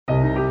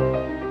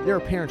there are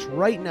parents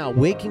right now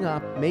waking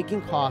up,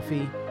 making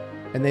coffee,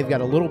 and they've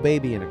got a little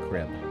baby in a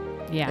crib.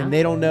 Yeah. And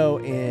they don't know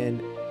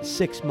in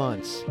 6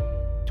 months,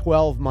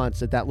 12 months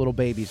that little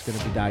baby's going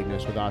to be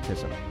diagnosed with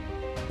autism.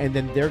 And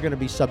then they're going to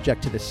be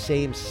subject to the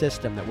same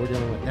system that we're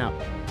dealing with now.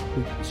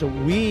 So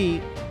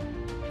we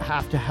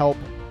have to help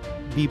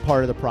be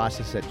part of the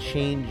process that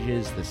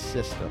changes the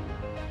system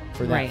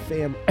for that,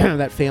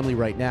 that family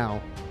right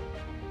now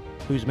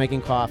who's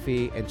making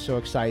coffee and so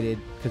excited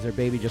because their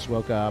baby just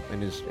woke up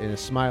and is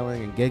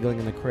smiling and giggling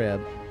in the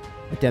crib.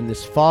 But then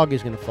this fog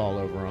is going to fall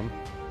over them,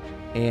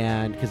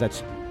 and because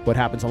that's what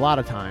happens a lot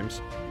of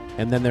times.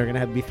 And then they're going to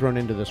have to be thrown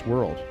into this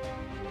world.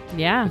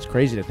 Yeah. It's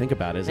crazy to think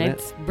about, isn't it?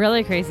 It's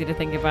really crazy to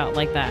think about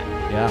like that.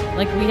 Yeah.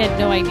 Like we had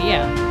no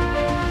idea.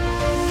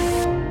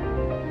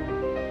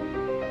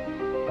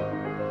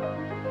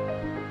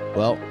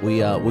 Well,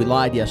 we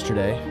lied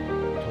yesterday.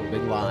 Told a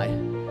big lie.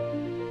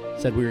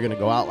 Said we were going to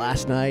go out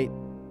last night,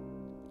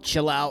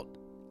 chill out,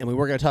 and we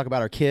weren't going to talk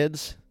about our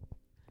kids.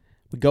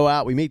 We go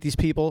out, we meet these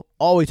people.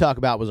 All we talk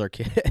about was our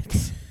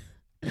kids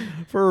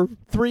for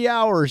 3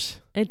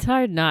 hours. It's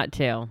hard not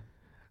to.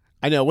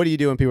 I know. What do you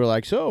do when people are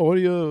like, so, what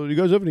do you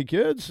guys have any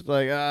kids? It's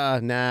like,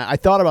 nah. I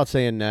thought about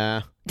saying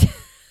nah.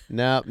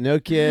 No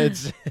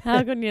kids.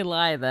 How can you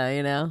lie, though,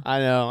 you know? I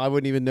know. I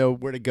wouldn't even know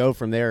where to go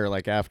from there,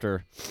 like,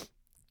 after.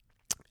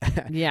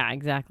 Yeah,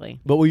 exactly.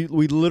 But we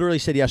literally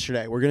said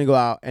yesterday, we're going to go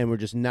out and we're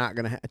just not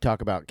going to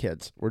talk about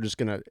kids. We're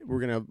going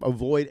to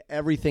avoid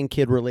everything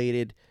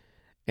kid-related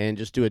and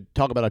just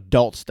talk about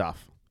adult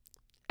stuff.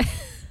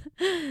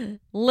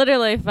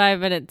 Literally 5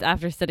 minutes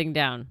after sitting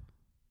down.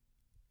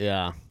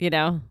 Yeah. You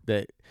know?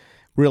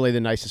 Really the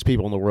nicest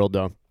people in the world,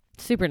 though.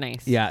 Super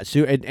nice. Yeah.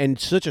 So and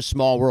such a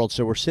small world.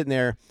 So we're sitting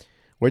there.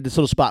 We're at this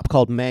little spot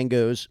called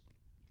Mangoes.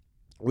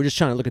 We're just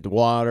trying to look at the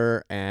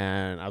water.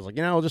 And I was like,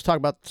 we'll just talk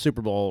about the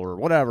Super Bowl or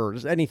whatever.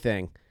 Just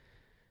anything.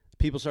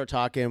 People start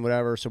talking,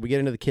 whatever. So we get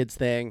into the kids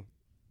thing.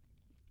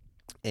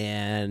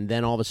 And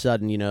then all of a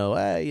sudden,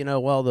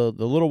 well, the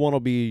little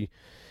one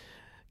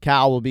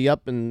Cal will be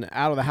up and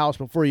out of the house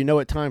before you know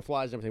it. Time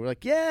flies and everything. We're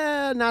like,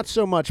 yeah, not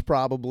so much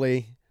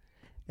probably.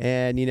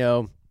 And,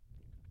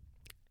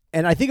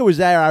 and I think it was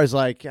there. I was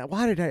like,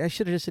 I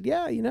should have just said,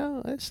 yeah,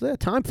 it's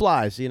time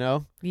flies,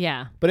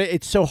 Yeah. But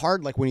it's so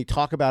hard, like when you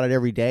talk about it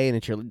every day and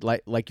it's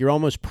like you're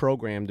almost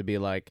programmed to be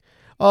like,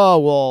 oh,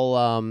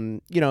 well,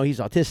 he's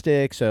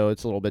autistic. So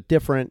it's a little bit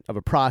different of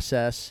a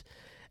process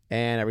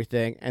and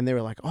everything. And they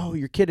were like, oh,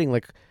 you're kidding.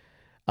 Like,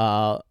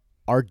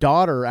 our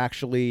daughter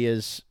actually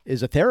is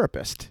a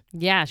therapist.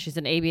 Yeah. She's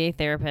an ABA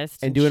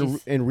therapist. And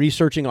and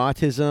researching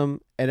autism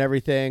and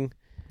everything.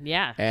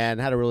 Yeah.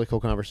 And had a really cool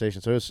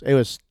conversation. So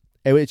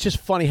it's just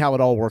funny how it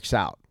all works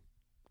out.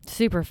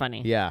 Super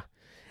funny. Yeah.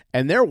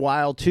 And they're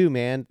wild too,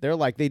 man. They're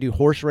like, they do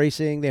horse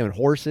racing. They own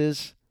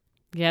horses.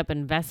 Yep.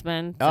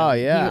 Investments. Oh,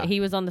 yeah.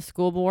 He was on the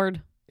school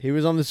board. He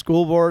was on the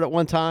school board at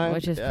one time.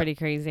 Which is pretty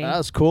crazy. That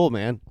was cool,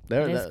 man.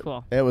 It is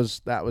cool. It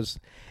was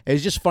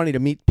just funny to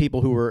meet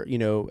people who were,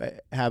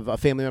 have a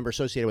family member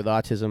associated with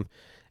autism,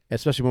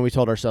 especially when we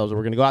told ourselves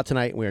we're going to go out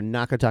tonight and we're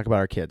not going to talk about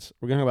our kids.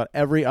 We're going to talk about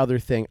every other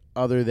thing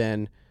other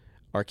than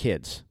our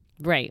kids.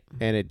 Right.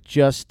 And it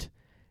just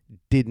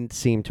didn't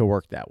seem to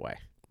work that way.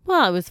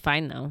 Well, it was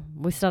fine, though.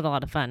 We still had a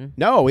lot of fun.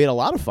 No, we had a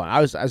lot of fun.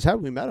 I was happy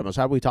we met him. I was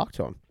happy we talked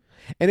to him.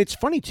 And it's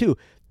funny, too,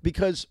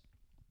 because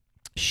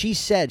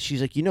she's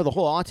like, the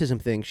whole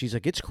autism thing, she's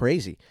like, it's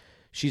crazy.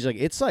 She's like,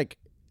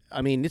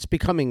 it's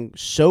becoming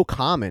so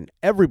common.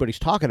 Everybody's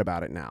talking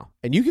about it now.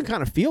 And you can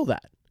kind of feel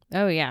that.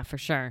 Oh, yeah, for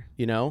sure.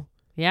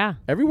 Yeah.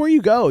 Everywhere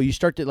you go, you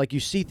start to,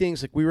 you see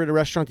things. Like we were at a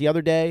restaurant the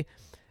other day,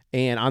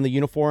 and on the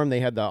uniform,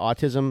 they had the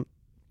autism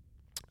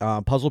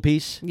puzzle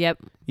piece. Yep.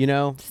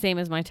 Same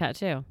as my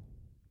tattoo.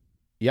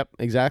 Yep,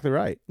 exactly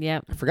right.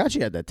 Yep. I forgot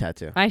you had that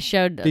tattoo. I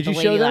showed the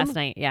lady last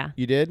night. Yeah.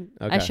 You did?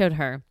 Okay. I showed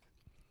her.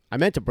 I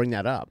meant to bring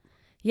that up.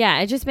 Yeah,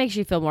 it just makes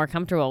you feel more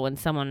comfortable when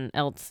someone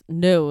else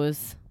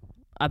knows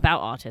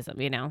about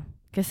autism,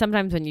 Because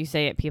sometimes when you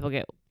say it, people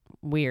get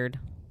weird.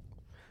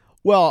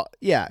 Well,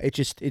 yeah,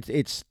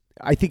 it's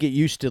I think it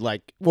used to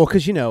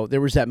because,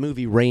 there was that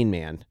movie Rain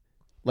Man,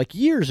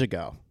 years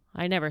ago.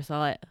 I never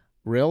saw it.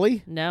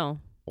 Really? No.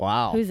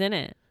 Wow. Who's in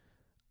it?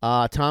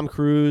 Tom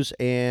Cruise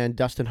and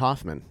Dustin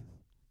Hoffman.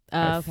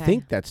 Oh, okay. I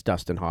think that's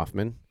Dustin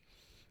Hoffman.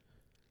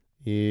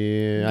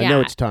 Yeah, I know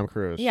it's Tom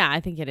Cruise. Yeah,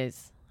 I think it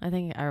is. I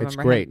think I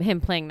remember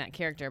him playing that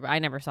character, but I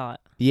never saw it.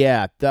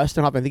 Yeah,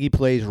 Dustin Hoffman. I think he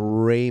plays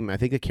Raymond. I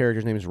think the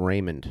character's name is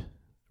Raymond.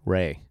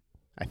 Ray.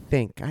 I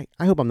think.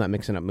 I hope I'm not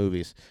mixing up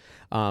movies.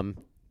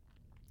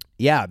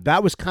 Yeah,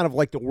 that was kind of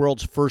like the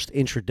world's first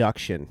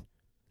introduction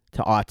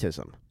to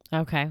autism.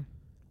 Okay.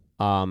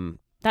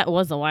 That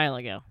was a while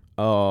ago.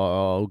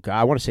 Oh, God,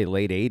 I want to say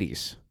late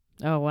 80s.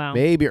 Oh, wow.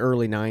 Maybe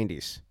early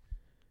 90s.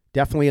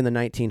 Definitely in the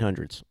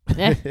 1900s.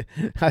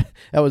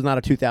 That was not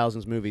a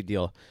 2000s movie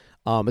deal.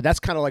 But that's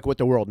kind of like what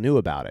the world knew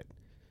about it.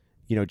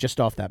 Just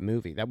off that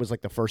movie. That was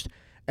like the first.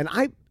 And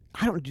I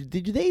don't.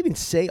 Did they even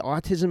say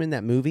autism in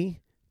that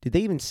movie? Did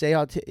they even say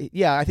autism?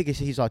 Yeah, I think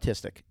he's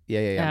autistic.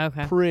 Yeah.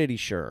 Okay. Pretty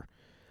sure.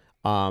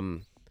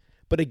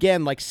 But But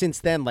again, like since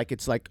then, like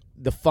it's like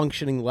the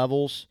functioning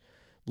levels.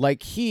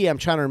 Like I'm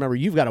trying to remember.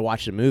 You've got to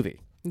watch the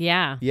movie.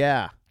 Yeah.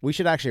 Yeah, we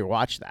should actually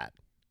watch that.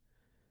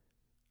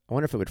 I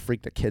wonder if it would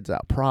freak the kids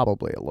out.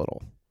 Probably a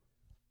little.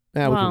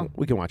 Yeah,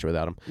 we can watch it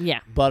without him. Yeah.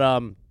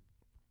 But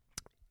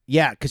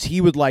yeah, because he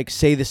would like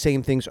say the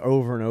same things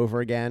over and over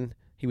again.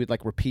 He would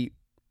like repeat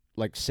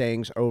like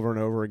sayings over and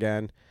over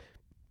again,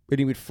 and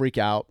he would freak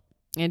out.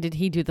 And did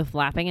he do the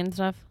flapping and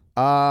stuff?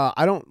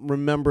 I don't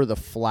remember the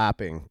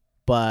flapping,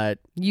 but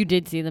you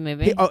did see the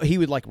movie. He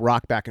would like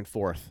rock back and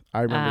forth.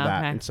 I remember that,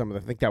 okay. and some of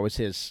the, I think that was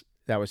his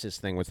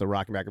thing, was the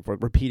rocking back and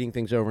forth, repeating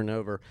things over and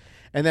over.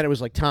 And then it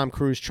was like Tom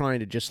Cruise trying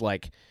to just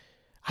like,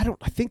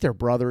 I think they're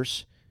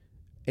brothers.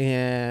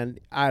 And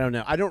I don't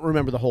know. I don't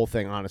remember the whole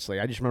thing, honestly.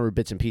 I just remember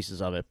bits and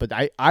pieces of it. But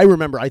I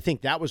remember, I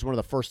think that was one of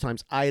the first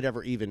times I had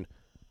ever even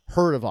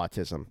heard of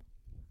autism.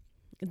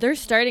 They're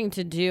starting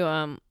to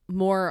do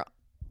more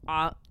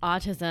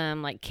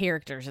autism like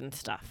characters and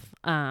stuff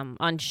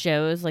on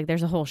shows. Like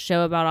there's a whole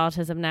show about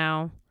autism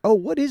now. Oh,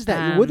 what is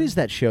that? What is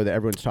that show that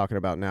everyone's talking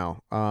about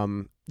now?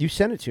 You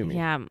sent it to me.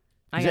 Yeah.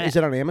 Is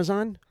it on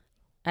Amazon?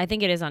 I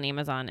think it is on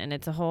Amazon, and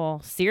it's a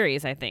whole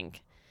series, I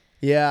think.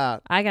 Yeah,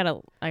 I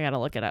gotta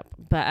look it up.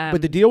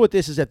 But the deal with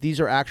this is that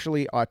these are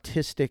actually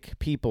autistic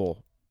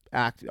people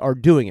are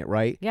doing it,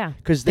 right? Yeah,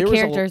 because the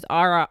characters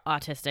are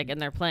autistic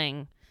and they're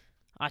playing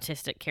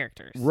autistic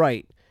characters,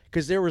 right?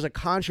 Because there was a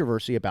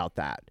controversy about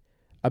that,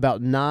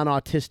 about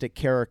non-autistic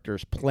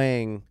characters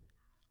playing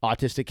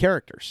autistic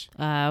characters.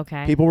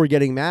 Okay. People were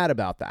getting mad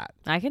about that.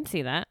 I can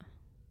see that.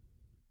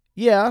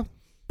 Yeah,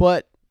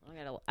 but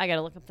I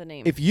gotta look up the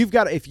name. If you've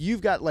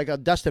got like a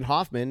Dustin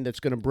Hoffman that's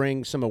going to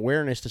bring some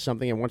awareness to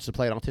something and wants to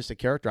play an autistic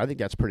character, I think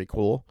that's pretty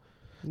cool.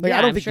 Like, yeah,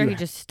 I don't I'm think sure he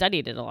just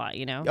studied it a lot,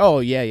 you know. Oh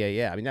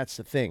yeah. I mean, that's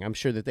the thing. I'm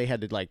sure that they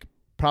had to like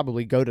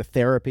probably go to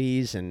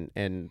therapies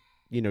and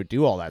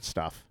do all that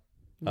stuff.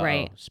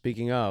 Right.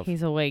 Speaking of,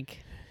 he's awake.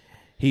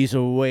 He's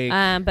awake.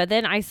 But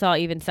then I saw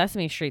even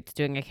Sesame Street's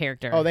doing a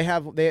character. Oh, they've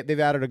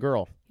added a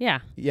girl. Yeah.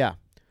 Yeah.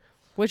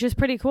 Which is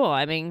pretty cool.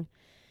 I mean,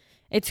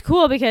 it's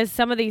cool because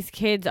some of these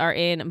kids are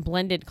in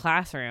blended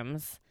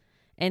classrooms,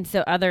 and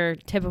so other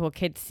typical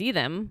kids see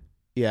them.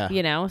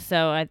 Yeah.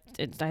 So I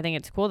think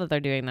it's cool that they're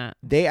doing that.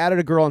 They added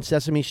a girl on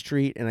Sesame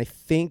Street, and I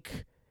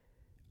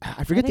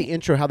forget the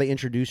intro, how they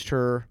introduced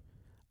her.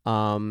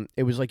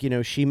 It was like,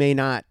 she may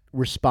not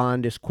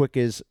respond as quick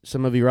as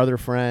some of your other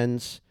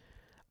friends.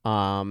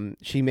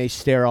 She may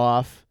stare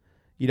off.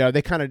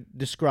 They kind of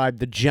described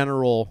the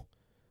general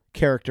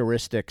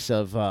characteristics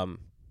of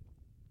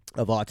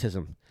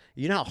autism.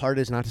 You know how hard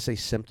it is not to say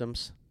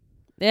symptoms?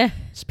 Yeah.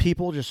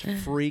 People just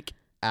freak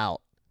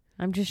out.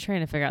 I'm just trying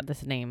to figure out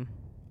this name.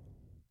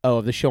 Oh,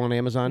 of the show on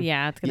Amazon?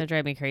 Yeah, it's going to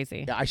drive me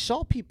crazy. Yeah, I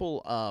saw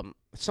people,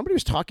 somebody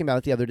was talking about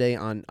it the other day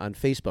on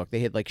Facebook. They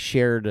had like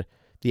shared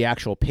the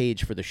actual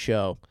page for the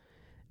show.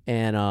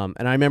 And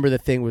I remember the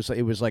thing was,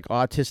 it was like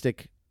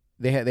autistic.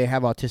 They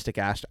have autistic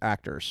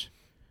actors.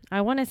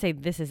 I want to say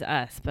This Is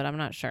Us, but I'm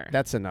not sure.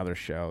 That's another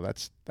show.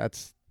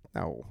 That's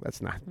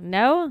not.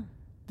 No?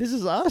 This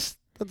Is Us?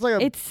 That's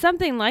like it's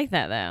something like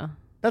that, though.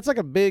 That's like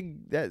a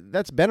big,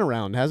 that's been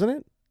around, hasn't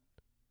it?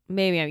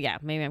 Maybe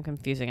I'm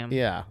confusing them.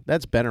 Yeah,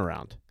 that's been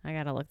around. I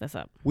gotta look this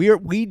up.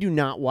 We do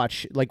not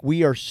watch, like,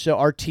 we are so,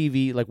 our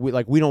TV,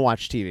 we don't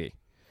watch TV.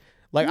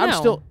 Like,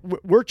 No.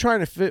 we're trying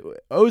to fit.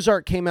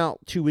 Ozark came out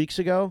 2 weeks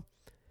ago,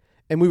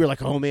 and we were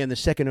like, oh man, the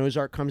second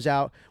Ozark comes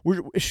out,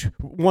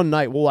 one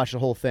night we'll watch the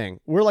whole thing.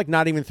 We're like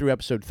not even through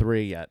episode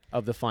 3 yet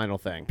of the final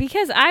thing.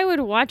 Because I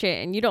would watch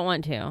it and you don't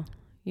want to.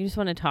 You just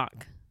want to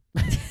talk.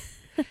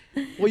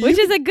 Well, which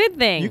is a good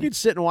thing. You could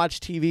sit and watch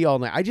TV all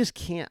night. I just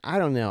can't. I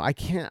don't know. I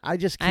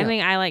just can't. I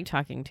mean, I like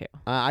talking too.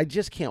 I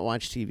just can't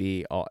watch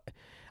TV.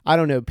 I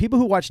don't know. People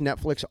who watch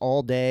Netflix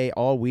all day,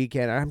 all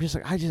weekend, I'm just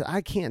like,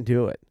 I can't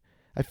do it.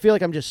 I feel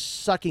like I'm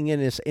just sucking in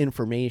this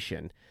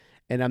information,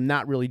 and I'm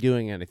not really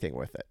doing anything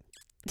with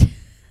it.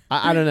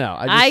 I don't know.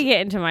 I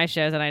get into my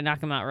shows and I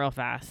knock them out real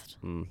fast.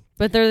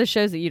 But they're the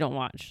shows that you don't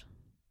watch.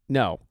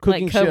 No.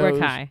 Cooking like Cobra shows.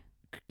 Kai.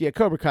 Yeah,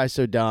 Cobra Kai's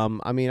so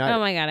dumb. I mean, oh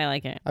my God, I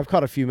like it. I've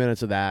caught a few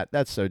minutes of that.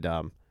 That's so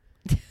dumb.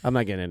 I'm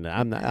not getting into.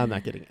 I'm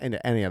not getting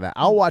into any of that.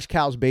 I'll watch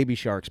Cal's Baby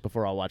Sharks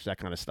before I'll watch that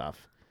kind of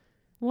stuff.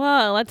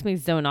 Well, it lets me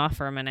zone off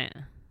for a minute.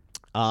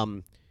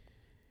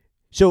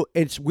 So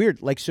it's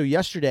weird. Like, so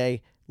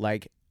yesterday,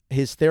 like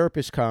his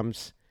therapist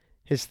comes,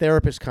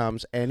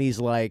 and he's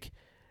like,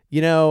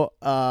 they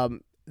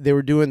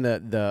were doing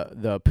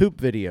the poop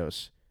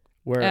videos.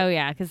 Where oh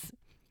yeah, because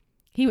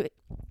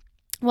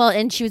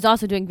and she was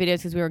also doing videos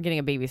because we were getting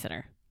a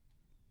babysitter.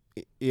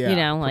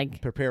 Yeah.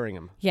 like preparing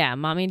him. Yeah,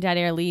 mommy and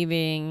daddy are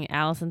leaving.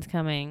 Allison's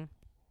coming.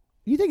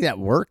 You think that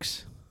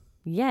works?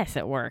 Yes,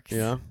 it works.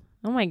 Yeah.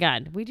 Oh my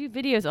God, we do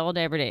videos all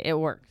day, every day. It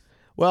works.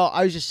 Well,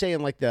 I was just saying,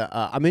 like,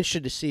 I'm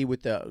interested to see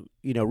with the,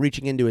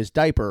 reaching into his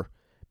diaper,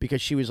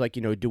 because she was like,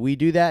 do we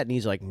do that? And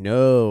he's like,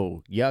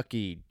 no,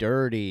 yucky,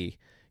 dirty.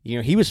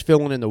 He was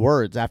filling in the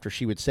words after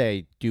she would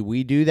say, do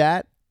we do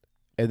that?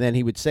 And then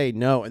he would say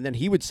no. And then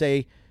he would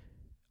say,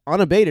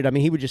 unabated,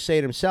 he would just say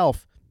it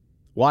himself,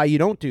 why you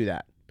don't do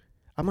that.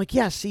 I'm like,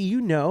 yeah, see,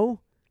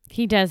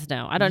 He does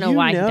know. I don't know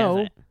why he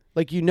does it.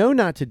 Like,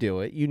 not to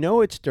do it.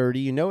 It's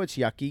dirty. It's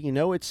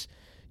yucky. It's,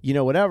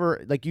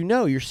 whatever. Like,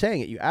 you're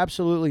saying it. You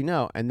absolutely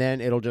know. And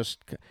then it'll just,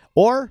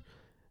 or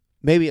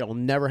maybe it'll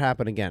never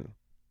happen again.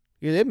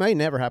 It may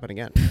never happen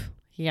again.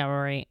 Yeah,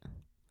 right.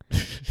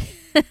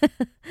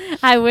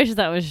 I wish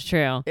that was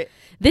true.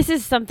 This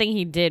is something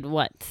he did,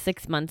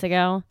 6 months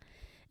ago?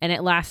 And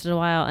it lasted a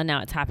while, and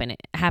now it's happening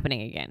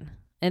again.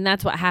 And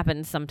that's what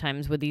happens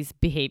sometimes with these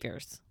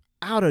behaviors.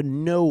 Out of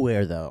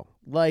nowhere, though.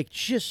 Like,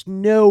 just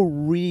no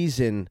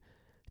reason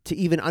to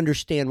even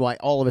understand why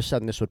all of a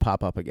sudden this would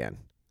pop up again.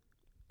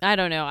 I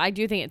don't know. I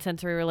do think it's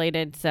sensory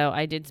related, so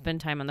I did spend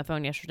time on the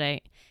phone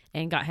yesterday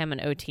and got him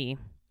an OT.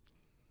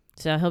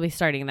 So he'll be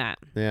starting that.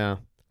 Yeah.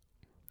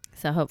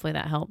 So hopefully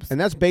that helps.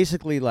 And that's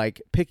basically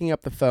like picking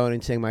up the phone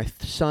and saying, my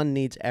son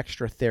needs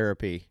extra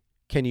therapy.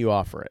 Can you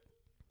offer it?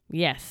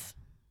 Yes.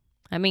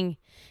 I mean,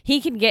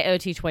 he can get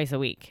OT twice a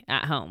week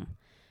at home.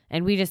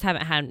 And we just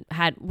haven't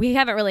we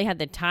haven't really had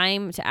the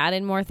time to add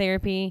in more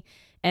therapy.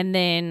 And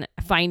then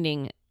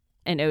finding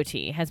an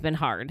OT has been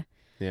hard.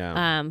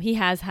 Yeah. He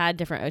has had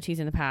different OTs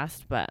in the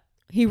past, but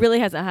he really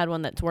hasn't had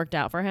one that's worked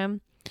out for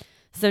him.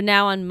 So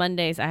now on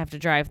Mondays, I have to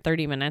drive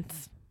 30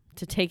 minutes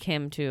to take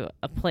him to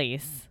a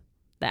place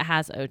that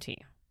has OT.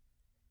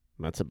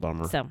 That's a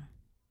bummer. So,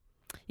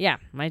 yeah,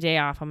 my day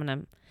off,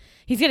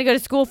 he's going to go to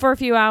school for a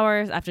few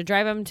hours. I have to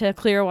drive him to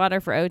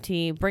Clearwater for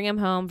OT, bring him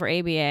home for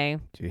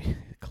ABA. Gee,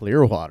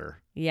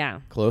 Clearwater?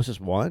 Yeah.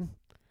 Closest one?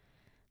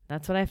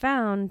 That's what I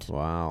found.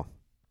 Wow.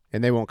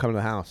 And they won't come to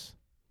the house?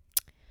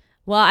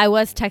 Well, I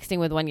was texting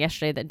with one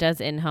yesterday that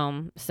does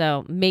in-home,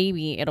 so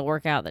maybe it'll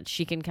work out that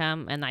she can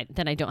come, and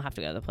then I don't have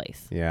to go to the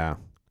place. Yeah.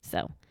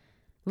 So,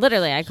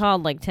 literally, I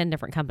called 10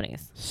 different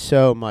companies.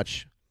 So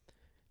much.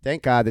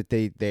 Thank God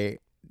that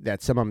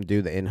that some of them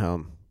do the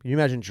in-home. Can you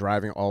imagine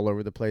driving all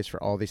over the place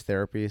for all these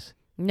therapies?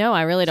 No,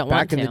 I really don't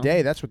want to. Back in the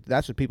day, that's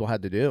what people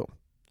had to do.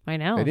 I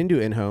know. They didn't do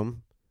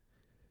in-home.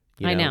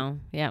 I know.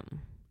 Yeah.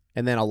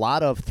 And then a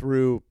lot of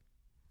through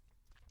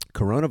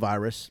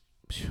coronavirus,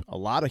 a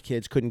lot of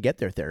kids couldn't get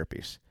their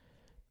therapies,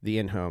 the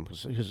in-home,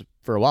 because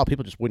for a while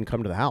people just wouldn't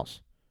come to the house.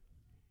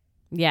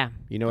 Yeah.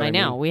 You know what I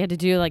know. mean? We had to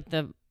do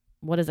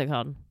what is it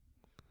called?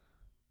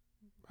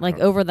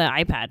 Over the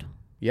iPad.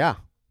 Yeah.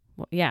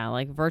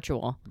 Yeah,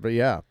 virtual. But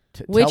yeah.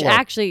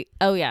 Teletherapy.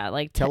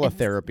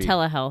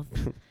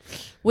 Telehealth.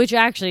 Which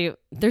actually,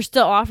 they're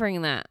still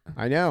offering that.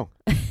 I know.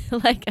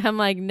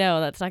 I'm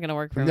no, that's not going to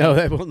work for me. No,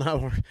 that will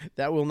not work.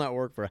 That will not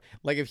work for.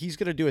 If he's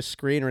going to do a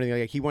screen or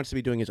anything, he wants to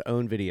be doing his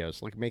own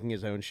videos, making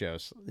his own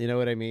shows. You know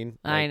what I mean?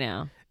 I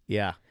know.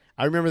 Yeah.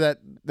 I remember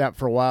that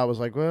for a while. I was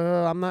like,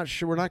 well, I'm not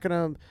sure. We're not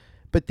going to.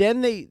 But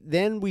then they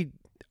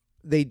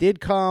did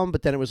come,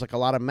 but then it was a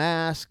lot of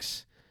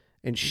masks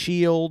and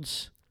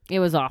shields. It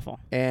was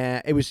awful.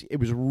 And it was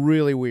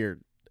really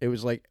weird. It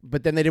was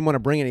but then they didn't want to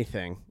bring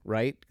anything,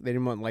 right? They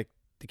didn't want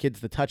the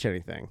kids to touch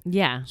anything.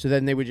 Yeah. So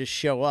then they would just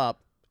show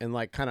up and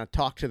kind of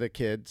talk to the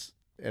kids,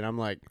 and I'm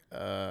like,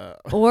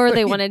 Or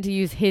they wanted to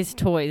use his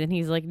toys, and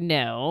he's like,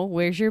 no,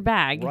 where's your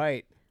bag?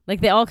 Right.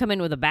 They all come in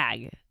with a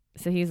bag.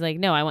 So he's like,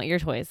 no, I want your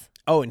toys.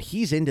 Oh, and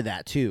he's into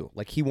that too.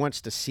 He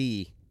wants to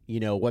see,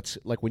 what's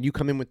when you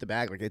come in with the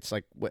bag, it's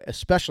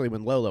especially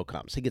when Lolo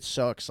comes, he gets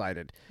so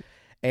excited.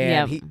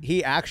 And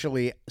he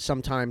actually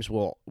sometimes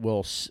will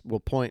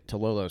point to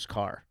Lolo's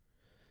car.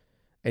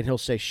 And he'll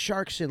say,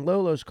 sharks in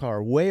Lolo's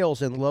car,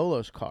 whales in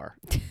Lolo's car.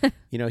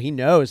 He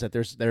knows that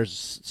there's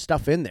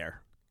stuff in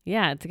there.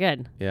 Yeah, it's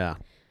good. Yeah.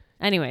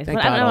 Anyways,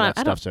 Thank God all that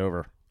stuff's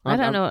over. I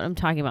don't know what I'm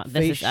talking about.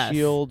 This is us.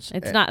 Shields.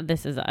 It's not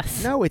This Is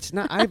Us. No, it's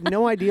not. I have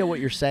no idea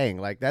what you're saying.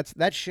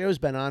 That show's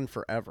been on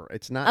forever.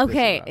 It's not.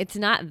 Okay, it's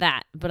not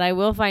that, but I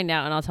will find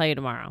out and I'll tell you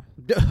tomorrow.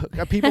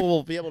 People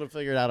will be able to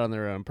figure it out on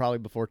their own, probably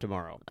before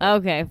tomorrow.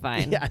 Okay,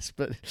 fine. Yes,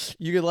 but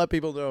you can let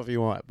people know if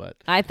you want. But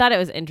I thought it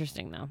was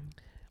interesting though.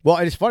 Well,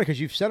 it's funny because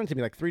you've sent it to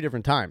me 3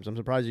 different times. I'm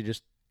surprised you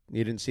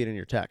didn't see it in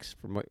your text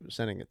from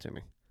sending it to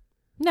me.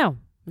 No,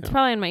 it's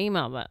probably in my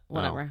email, but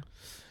whatever.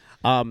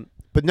 Oh.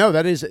 But no,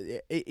 that is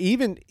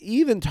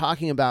even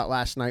talking about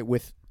last night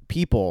with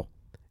people,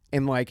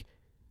 and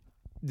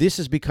this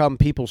has become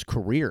people's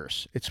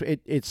careers.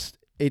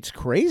 It's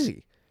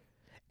crazy.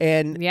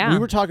 And we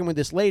were talking with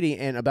this lady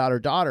and about her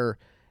daughter,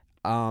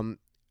 and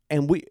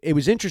it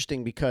was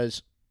interesting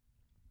because,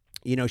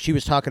 she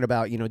was talking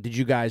about, did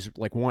you guys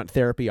want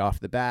therapy off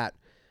the bat?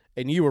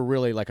 And you were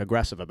really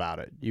aggressive about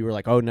it. You were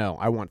like, oh no,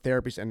 I want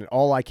therapies, and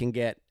all I can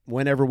get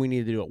whenever we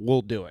need to do it,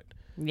 we'll do it.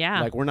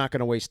 Yeah. We're not going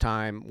to waste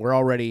time. We're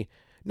already,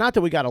 not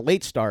that we got a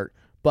late start,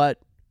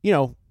 but we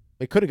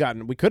could have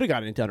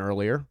gotten it done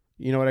earlier.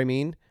 You know what I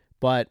mean?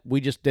 But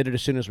we just did it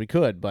as soon as we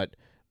could, but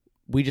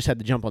we just had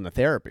to jump on the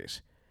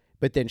therapies.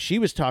 But then she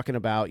was talking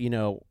about,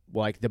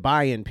 the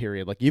buy-in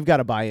period. You've got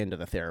to buy into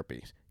the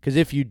therapies, because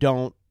if you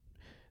don't,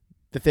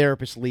 the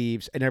therapist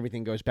leaves and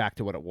everything goes back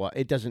to what it was.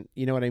 It doesn't,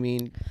 you know what I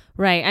mean?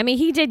 Right. I mean,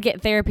 he did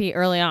get therapy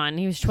early on.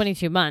 He was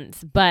 22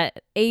 months,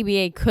 but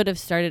ABA could have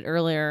started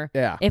earlier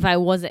if I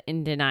wasn't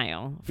in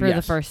denial for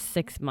the first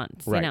 6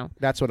 months, right. you know?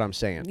 That's what I'm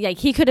saying. Like,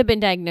 he could have been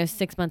diagnosed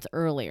 6 months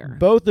earlier.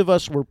 Both of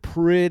us were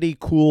pretty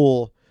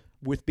cool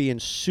with being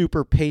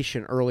super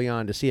patient early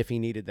on to see if he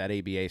needed that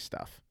ABA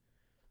stuff.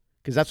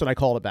 Because that's what I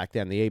called it back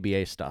then, the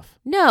ABA stuff.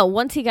 No,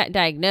 once he got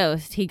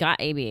diagnosed, he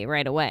got ABA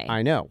right away.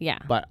 I know. Yeah.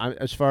 But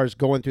as far as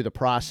going through the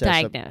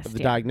process of the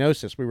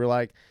diagnosis, we were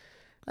like,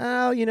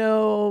 oh, you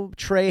know,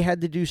 Trey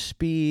had to do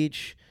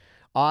speech.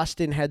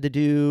 Austin had to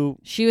do...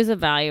 She was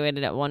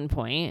evaluated at one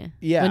point.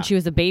 Yeah. When she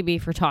was a baby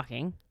for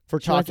talking.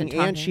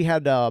 And she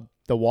had the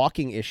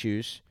walking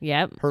issues.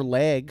 Yep. Her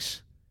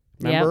legs.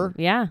 Remember?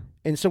 Yep. Yeah.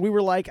 And so we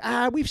were like,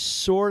 we've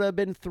sort of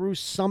been through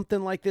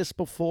something like this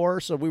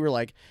before. So we were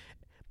like...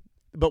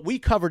 But we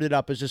covered it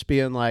up as just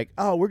being like,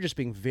 oh, we're just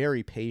being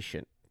very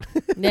patient.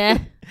 Yeah.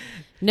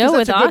 No,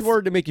 that's a good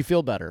word to make you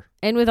feel better.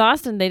 And with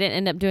Austin, they didn't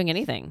end up doing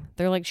anything.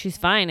 They're like, she's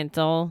fine. It's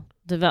all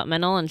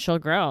developmental and she'll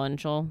grow and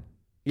she'll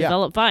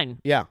develop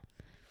fine. Yeah.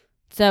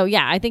 So,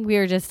 yeah, I think we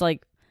were just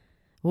like,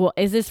 well,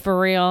 is this for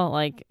real?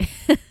 Like,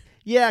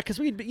 yeah, because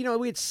we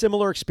had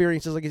similar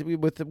experiences like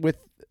with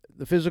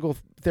the physical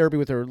therapy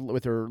with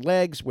her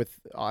legs, with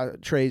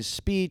Trey's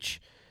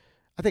speech.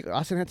 I think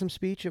Austin had some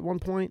speech at one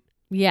point.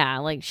 Yeah,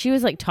 like she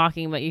was like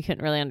talking, but you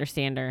couldn't really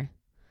understand her.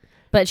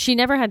 But she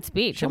never had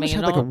speech. She almost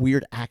had like a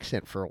weird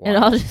accent for a while. It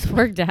all just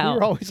worked out. We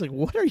were always like,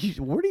 what are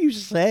you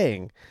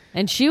saying?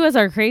 And she was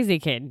our crazy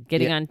kid,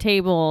 getting on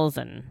tables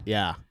and...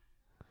 Yeah.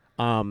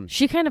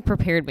 She kind of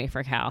prepared me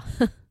for Cal.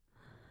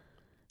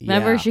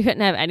 Remember, she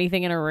couldn't have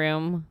anything in her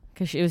room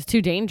because it was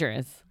too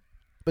dangerous.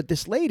 But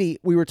this lady,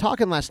 we were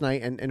talking last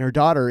night, and her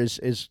daughter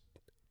is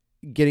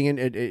getting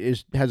in,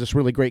 has this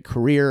really great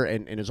career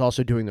and is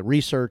also doing the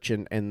research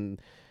and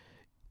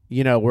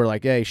you know, we're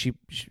like, hey,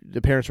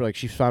 the parents were like,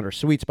 she found her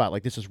sweet spot.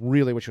 Like, this is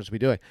really what you're supposed to be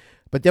doing.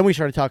 But then we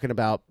started talking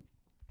about,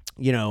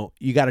 you know,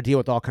 you got to deal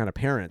with all kind of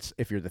parents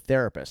if you're the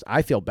therapist.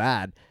 I feel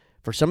bad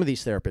for some of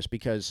these therapists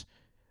because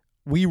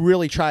we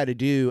really try to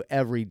do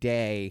every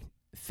day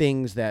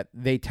things that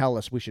they tell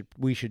us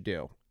we should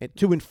do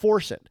to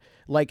enforce it.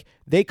 Like,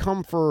 they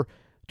come for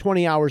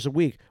 20 hours a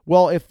week.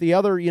 Well, if the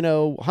other,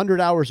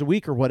 100 hours a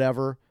week or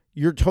whatever,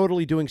 you're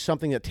totally doing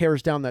something that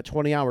tears down that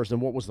 20 hours, then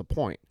what was the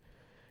point?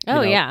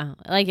 Yeah.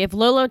 Like, if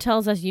Lolo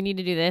tells us you need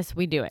to do this,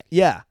 we do it.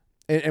 Yeah.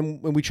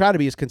 And we try to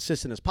be as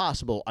consistent as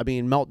possible. I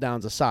mean,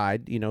 meltdowns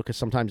aside, because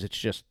sometimes it's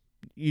just,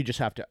 you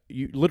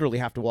literally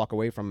have to walk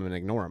away from them and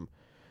ignore them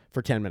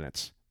for 10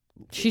 minutes.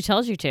 She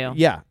tells you to.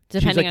 Yeah.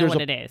 Depending on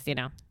what it is,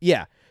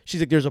 Yeah.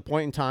 She's like, there's a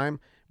point in time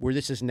where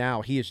this is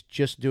now. He is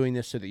just doing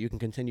this so that you can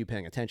continue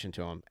paying attention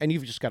to him. And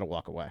you've just got to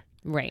walk away.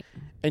 Right.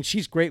 And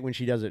she's great when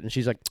she does it. And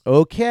she's like,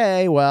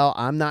 okay, well,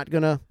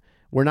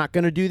 we're not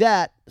going to do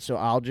that. So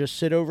I'll just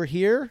sit over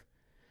here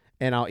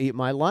and I'll eat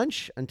my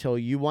lunch until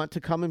you want to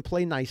come and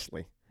play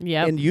nicely.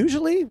 Yeah. And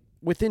usually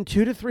within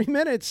 2 to 3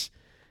 minutes,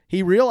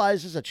 he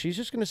realizes that she's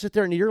just going to sit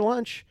there and eat her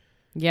lunch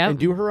and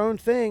do her own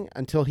thing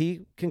until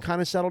he can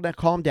kind of settle down,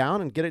 calm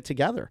down, and get it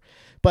together.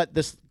 But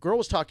this girl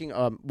was talking,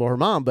 her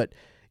mom, but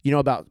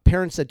about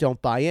parents that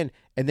don't buy in.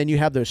 And then you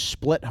have those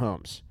split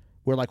homes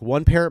where like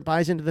one parent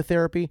buys into the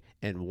therapy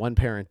and one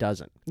parent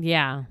doesn't.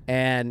 Yeah.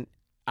 And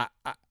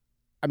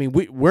I mean,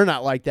 we're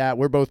not like that.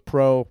 We're both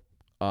pro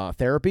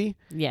therapy.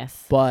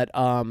 Yes. But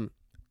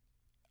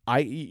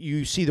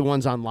you see the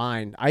ones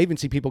online. I even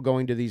see people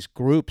going to these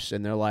groups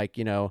and they're like,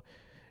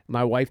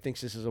 my wife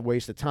thinks this is a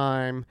waste of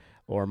time,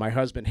 or my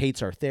husband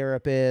hates our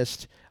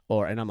therapist,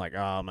 and I'm like,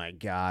 oh my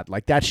God,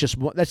 like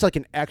that's like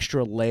an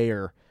extra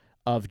layer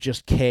of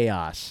just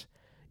chaos.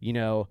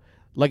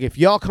 Like if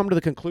y'all come to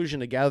the conclusion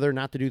together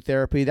not to do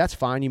therapy, that's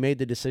fine. You made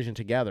the decision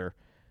together.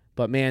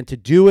 But man, to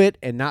do it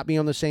and not be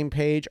on the same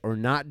page, or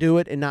not do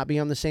it and not be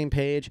on the same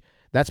page,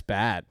 that's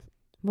bad.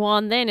 Well,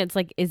 and then it's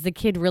like, is the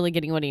kid really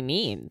getting what he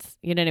needs?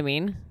 You know what I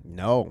mean?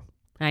 No.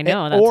 I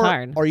know, that's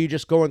hard. Or are you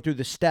just going through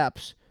the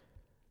steps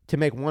to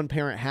make one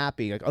parent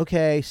happy? Like,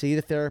 okay, see,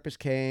 the therapist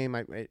came,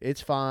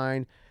 it's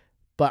fine,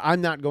 but I'm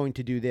not going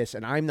to do this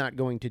and I'm not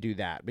going to do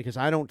that because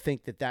I don't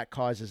think that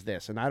causes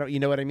this. And I don't, you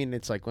know what I mean?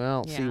 It's like,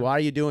 well, see, why are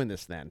you doing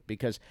this then?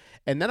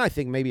 And then I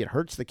think maybe it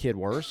hurts the kid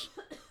worse.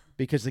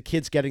 Because the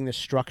kid's getting the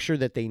structure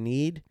that they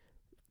need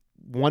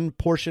one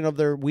portion of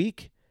their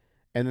week,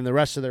 and then the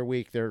rest of their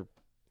week, they're,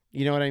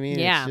 you know what I mean?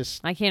 Yeah, it's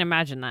just, I can't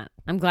imagine that.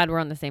 I'm glad we're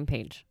on the same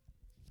page.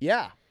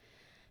 Yeah.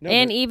 No,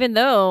 and even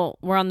though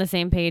we're on the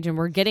same page and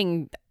we're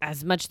getting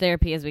as much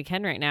therapy as we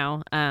can right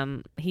now,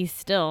 he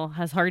still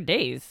has hard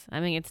days.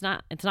 I mean, it's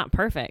not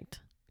perfect.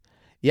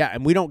 Yeah,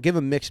 and we don't give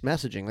him mixed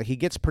messaging. Like, he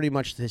gets pretty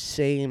much the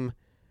same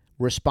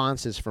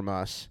responses from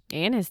us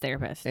and his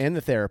therapist and the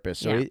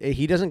therapist, so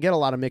he doesn't get a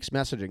lot of mixed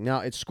messaging.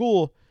 Now at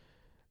school,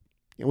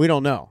 we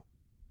don't know.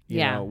 We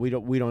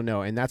don't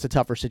know, and that's a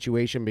tougher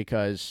situation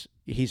because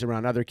he's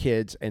around other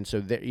kids, and so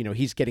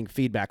he's getting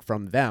feedback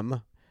from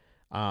them.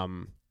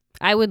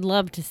 I would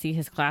love to see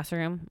his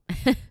classroom,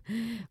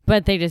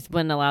 but they just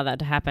wouldn't allow that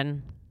to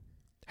happen.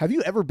 Have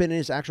you ever been in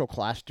his actual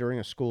class during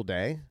a school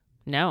day?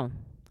 No.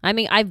 I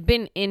mean, I've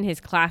been in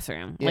his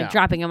classroom, Yeah. like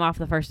dropping him off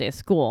the first day of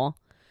school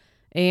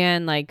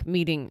and like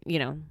meeting,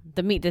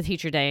 the meet the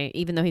teacher day,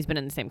 even though he's been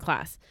in the same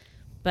class.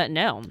 But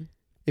no.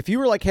 If you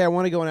were like, hey, I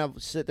want to go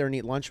and sit there and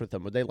eat lunch with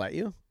them, would they let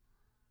you?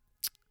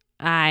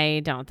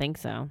 I don't think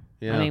so.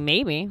 Yeah. I mean,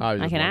 maybe.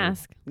 I can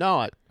ask.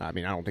 No, I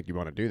mean, I don't think you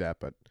want to do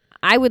that, but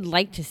I would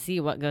like to see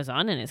what goes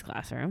on in his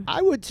classroom.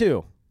 I would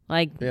too.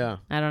 Like, yeah.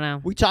 I don't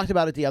know. We talked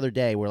about it the other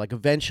day where like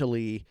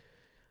eventually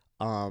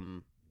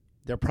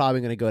they're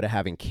probably going to go to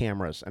having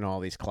cameras in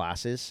all these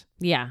classes.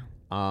 Yeah.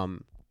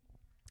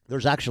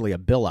 There's actually a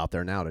bill out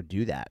there now to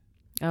do that.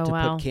 Oh, to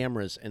wow. put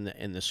cameras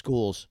in the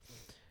schools.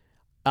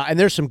 And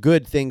there's some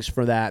good things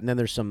for that, and then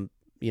there's some,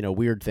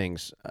 weird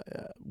things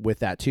with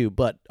that too.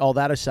 But all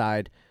that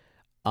aside,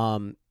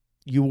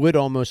 you would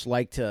almost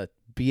like to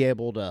be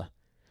able to,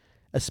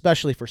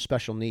 especially for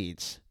special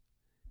needs.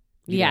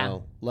 You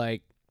know,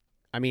 like,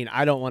 I mean, I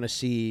wouldn't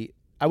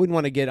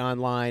want to get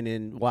online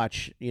and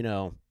watch,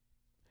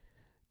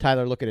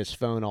 Tyler look at his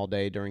phone all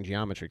day during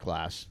geometry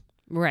class.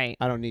 Right.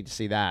 I don't need to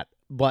see that.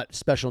 But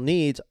special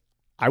needs,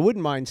 I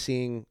wouldn't mind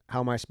seeing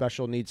how my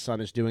special needs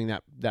son is doing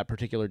that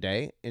particular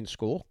day in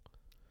school.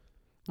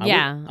 I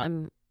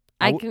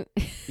can.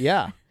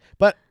 Yeah.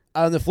 But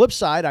on the flip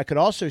side, I could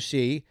also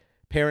see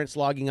parents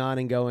logging on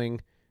and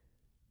going,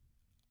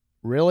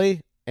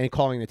 really? And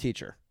calling the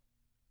teacher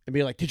and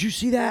be like, did you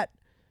see that?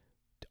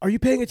 Are you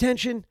paying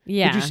attention?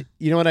 Yeah.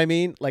 You know what I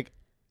mean? Like,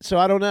 so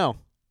I don't know.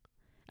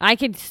 I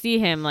could see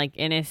him like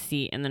in his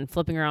seat and then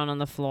flipping around on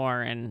the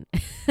floor, and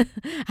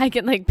I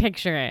can like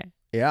picture it.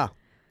 Yeah.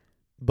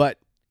 But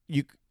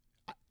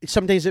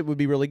some days it would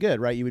be really good,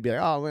 right? You would be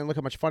like, oh, man, look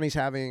how much fun he's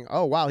having.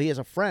 Oh, wow, he has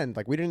a friend.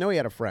 Like, we didn't know he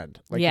had a friend.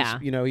 Like, yeah.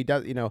 He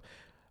does,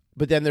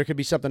 but then there could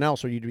be something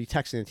else where you'd be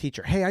texting the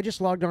teacher, hey, I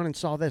just logged on and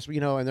saw this, and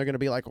they're going to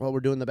be like, well,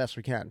 we're doing the best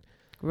we can.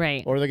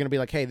 Right. Or they're going to be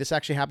like, hey, this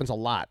actually happens a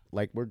lot.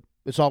 Like,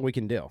 it's all we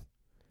can do.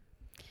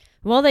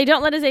 Well, they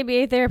don't let his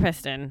ABA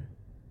therapist in.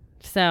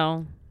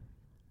 So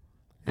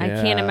I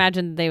can't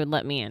imagine they would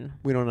let me in.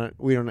 We don't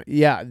know.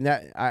 Yeah.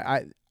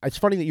 It's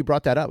funny that you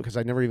brought that up because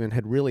I never even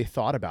had really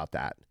thought about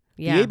that.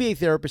 Yeah. The ABA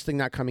therapist thing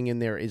not coming in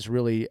there is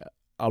really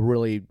a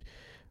really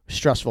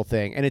stressful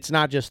thing. And it's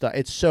not just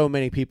it's so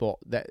many people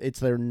that it's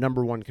their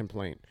number one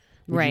complaint.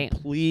 Would you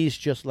please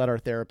just let our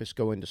therapist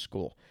go into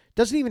school?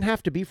 Doesn't even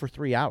have to be for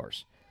 3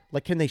 hours.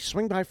 Like, can they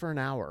swing by for an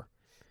hour?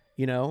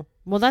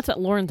 Well, that's what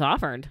Lauren's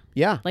offered.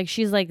 Yeah. Like,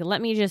 she's like,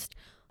 let me just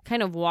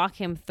kind of walk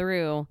him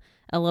through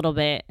a little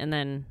bit and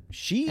then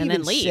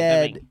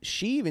leave.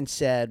 She even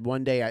said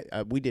one day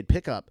we did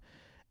pickup,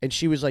 and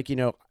she was like,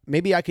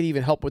 maybe I could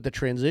even help with the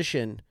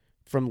transition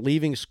from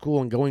leaving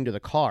school and going to the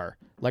car.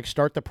 Like,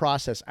 start the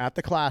process at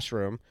the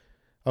classroom.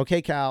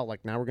 Okay, Cal,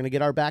 like, now we're going to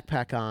get our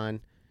backpack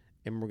on,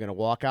 and we're going to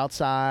walk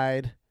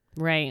outside.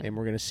 Right. And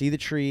we're going to see the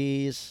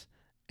trees,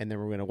 and then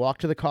we're going to walk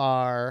to the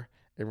car,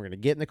 and we're going to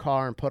get in the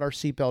car and put our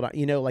seatbelt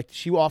on. Like,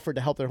 she offered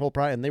to help their whole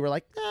project, and they were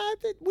like,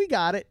 we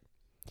got it.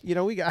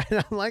 We got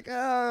it. I'm like,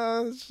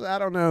 I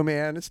don't know,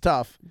 man. It's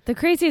tough. The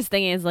craziest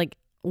thing is, like,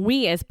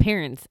 we as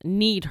parents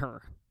need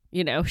her.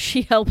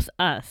 She helps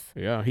us.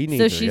 Yeah, he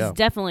needs her. So she's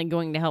definitely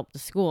going to help the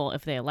school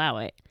if they allow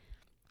it.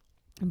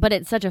 But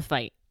it's such a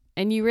fight.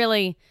 And you're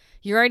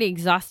already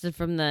exhausted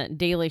from the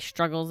daily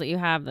struggles that you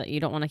have that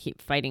you don't want to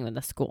keep fighting with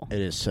the school. It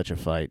is such a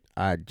fight.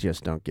 I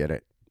just don't get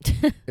it.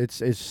 I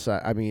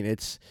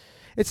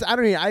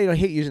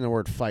hate using the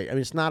word fight. I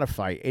mean, it's not a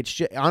fight. It's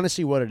just,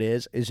 honestly what it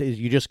is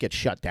you just get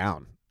shut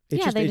down.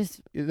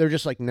 They're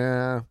just like,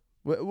 nah,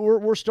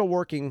 we're still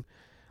working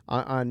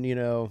on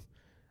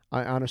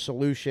a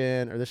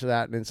solution or this or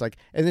that. And it's like,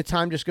 and the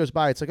time just goes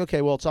by. It's like,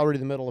 okay, well, it's already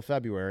the middle of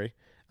February.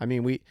 I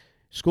mean,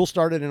 school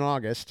started in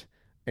August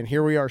and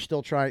here we are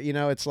still trying,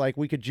 it's like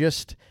we could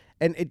just,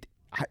 and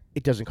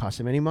it doesn't cost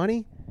them any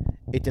money.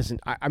 It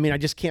doesn't, I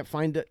just can't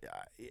find it.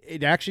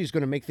 It actually is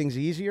going to make things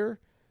easier.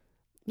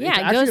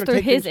 Yeah, it goes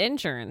through his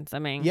insurance. I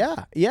mean,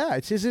 yeah,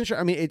 it's his insurance.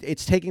 I mean,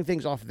 it's taking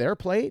things off their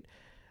plate.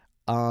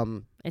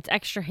 It's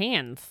extra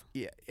hands.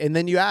 Yeah, and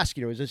then you ask,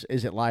 is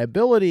it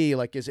liability?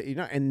 Like, is it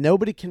And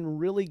nobody can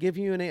really give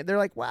you an. They're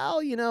like, well,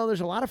 there's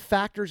a lot of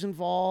factors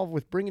involved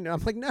with bringing.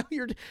 I'm like, no,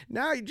 you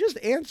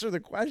just answer the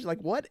question.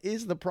 Like, what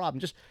is the problem?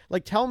 Just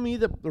like tell me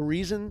the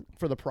reason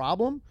for the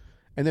problem,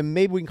 and then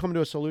maybe we can come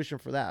to a solution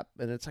for that.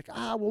 And it's like,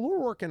 well, we're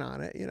working on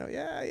it.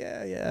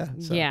 Yeah.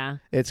 So, yeah,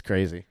 it's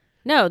crazy.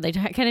 No, they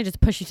kind of just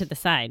push you to the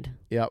side.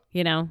 Yep.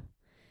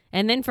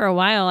 And then for a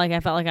while, like,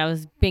 I felt like I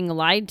was being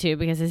lied to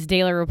because his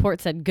daily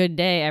report said good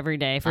day every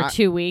day for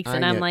 2 weeks.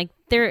 And I'm like,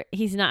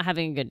 he's not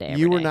having a good day every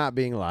day. You were not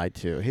being lied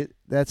to.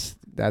 That's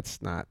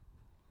not.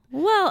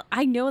 Well,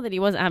 I know that he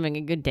wasn't having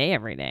a good day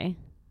every day.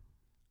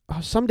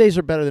 Some days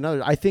are better than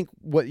others. I think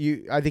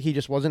he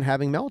just wasn't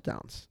having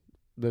meltdowns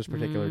those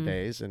particular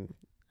days. And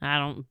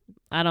I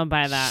don't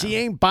buy that. She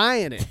ain't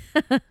buying it.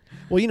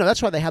 Well,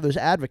 that's why they have those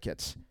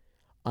advocates.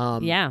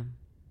 Yeah.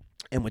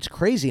 And what's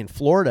crazy in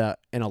Florida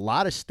and a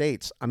lot of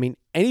states, I mean,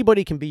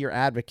 anybody can be your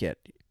advocate,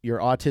 your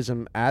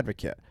autism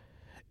advocate.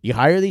 You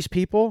hire these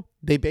people,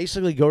 they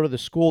basically go to the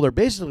school. They're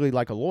basically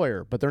like a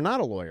lawyer, but they're not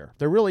a lawyer.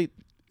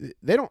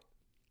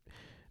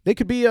 They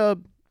could be a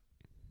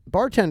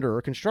bartender or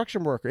a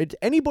construction worker. It's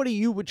anybody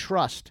you would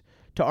trust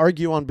to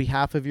argue on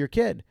behalf of your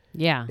kid.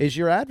 Yeah. Is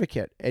your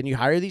advocate. And you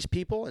hire these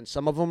people, and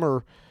some of them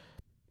are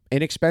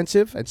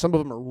inexpensive and some of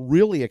them are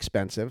really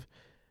expensive,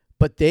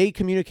 but they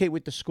communicate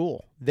with the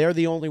school. They're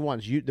the only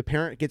ones. The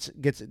parent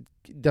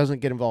doesn't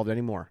get involved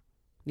anymore.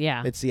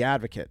 Yeah. It's the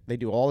advocate. They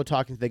do all the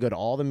talking. They go to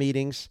all the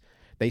meetings.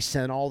 They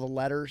send all the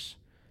letters.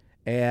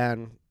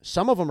 And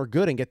some of them are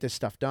good and get this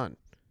stuff done.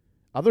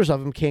 Others of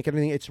them can't get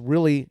anything. It's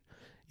really,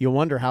 you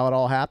wonder how it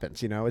all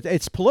happens.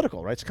 It's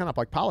political, right? It's kind of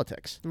like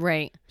politics.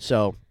 Right.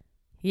 So.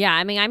 Yeah,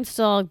 I mean, I'm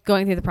still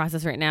going through the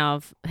process right now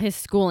of his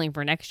schooling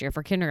for next year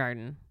for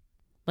kindergarten.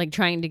 Like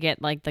trying to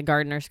get like the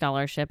Gardner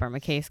Scholarship or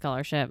McKay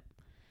Scholarship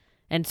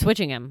and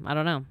switching him. I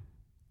don't know.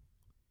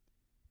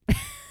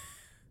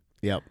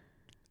 Yep.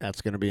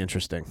 That's going to be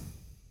interesting.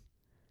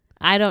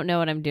 I don't know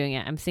what I'm doing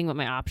yet. I'm seeing what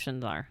my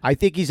options are. I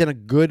think he's in a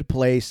good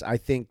place. I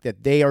think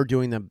that they are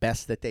doing the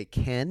best that they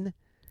can.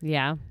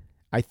 Yeah.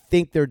 I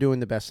think they're doing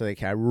the best that they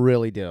can. I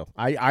really do.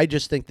 I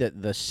just think that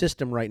the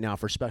system right now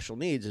for special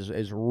needs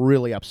is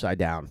really upside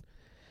down.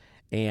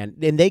 And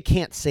they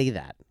can't say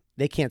that.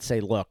 They can't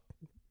say, look,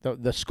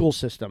 the school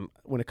system,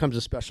 when it comes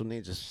to special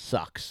needs, just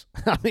sucks.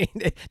 I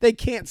mean, they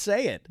can't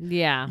say it.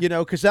 Yeah.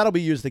 Because that'll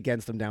be used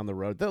against them down the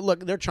road.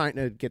 They're trying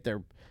to get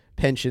their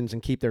pensions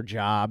and keep their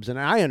jobs, and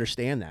I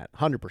understand that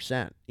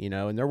 100%,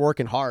 and they're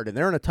working hard, and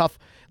they're in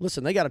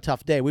they got a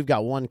tough day. We've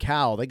got one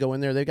cow. They go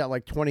in there, they've got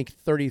like 20,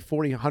 30,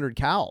 40, 100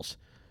 cows.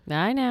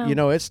 I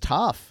know. It's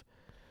tough.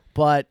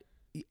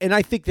 And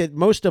I think that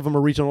most of them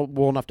are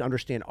reasonable enough to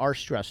understand our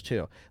stress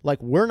too.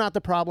 Like, we're not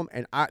the problem,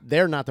 and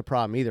they're not the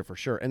problem either, for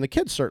sure. And the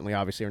kids certainly,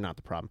 obviously, are not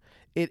the problem.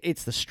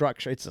 It's the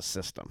structure. It's the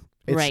system.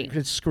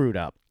 It's screwed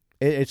up.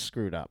 It's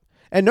screwed up.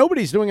 And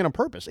nobody's doing it on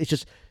purpose. It's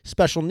just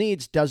special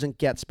needs doesn't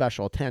get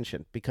special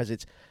attention because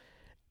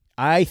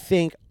I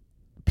think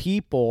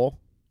people,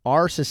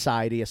 our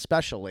society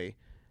especially,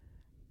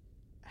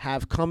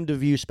 have come to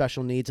view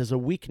special needs as a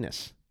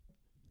weakness,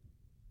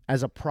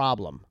 as a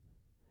problem.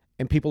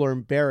 And people are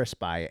embarrassed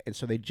by it. And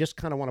so they just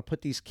kind of want to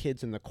put these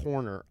kids in the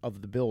corner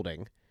of the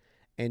building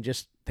and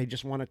they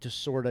just want it to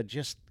sort of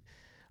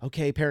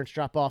okay, parents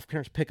drop off,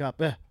 parents pick up,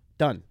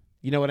 done.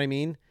 You know what I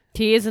mean?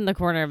 He is in the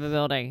corner of the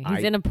building.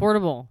 He's in a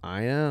portable.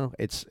 I know.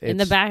 It's in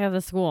the back of the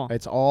school.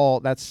 It's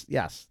all,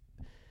 yes.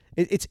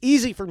 It's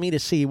easy for me to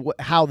see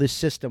how this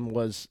system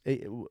was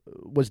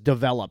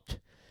developed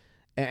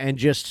and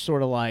just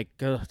sort of like,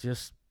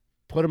 just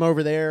put them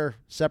over there,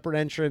 separate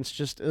entrance,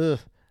 just,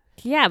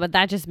 Yeah, but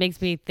that just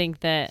makes me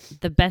think that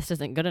the best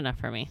isn't good enough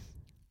for me.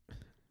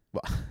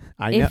 Well,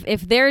 I know.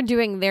 If they're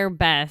doing their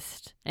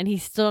best and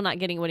he's still not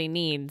getting what he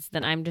needs,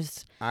 then I'm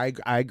just... I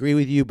agree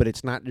with you, but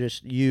it's not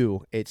just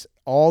you. It's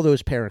all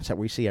those parents that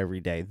we see every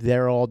day.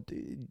 They're all,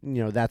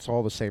 that's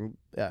all the same.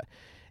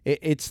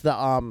 It's the,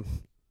 how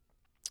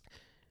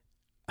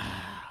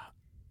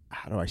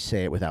do I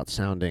say it without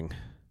sounding,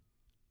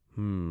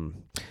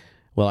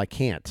 well, I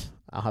can't.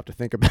 I'll have to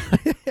think about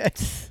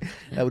it.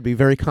 That would be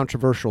very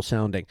controversial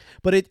sounding.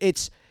 But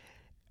it's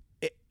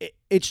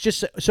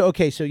just so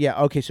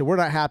we're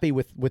not happy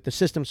with the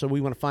system, so we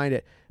want to find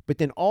it. But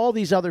then all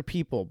these other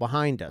people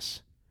behind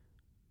us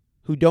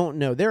who don't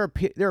know, there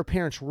are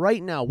parents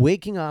right now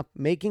waking up,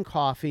 making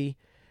coffee,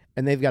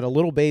 and they've got a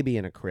little baby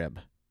in a crib.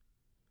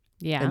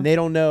 Yeah. And they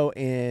don't know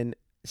in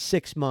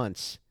 6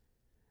 months,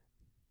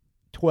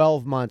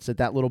 12 months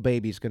that little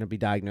baby is going to be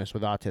diagnosed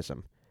with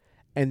autism.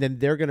 And then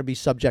they're going to be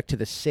subject to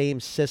the same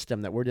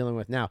system that we're dealing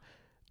with now.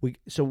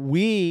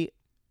 We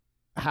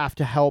have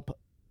to help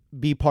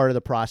be part of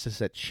the process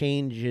that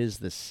changes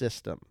the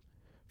system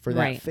for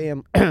that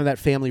that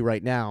family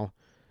right now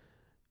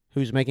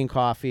who's making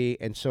coffee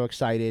and so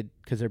excited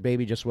because their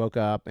baby just woke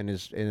up and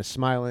is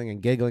smiling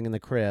and giggling in the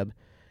crib.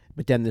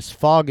 But then this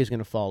fog is going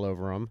to fall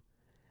over them,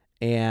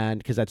 and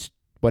because that's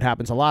what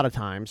happens a lot of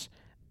times,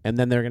 and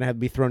then they're going to have to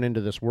be thrown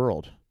into this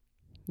world.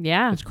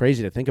 Yeah. It's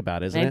crazy to think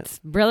about, isn't it? It's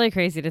really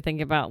crazy to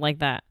think about like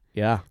that.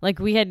 Yeah. Like,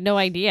 we had no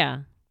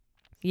idea,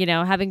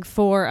 having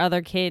 4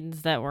 other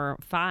kids that were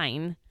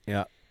fine.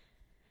 Yeah.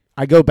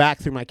 I go back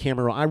through my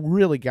camera roll. I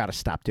really got to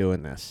stop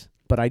doing this,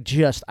 but I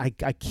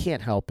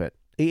can't help it.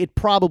 It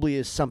probably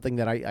is something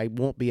that I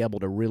won't be able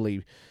to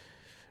really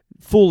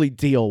fully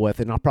deal with,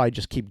 and I'll probably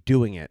just keep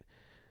doing it.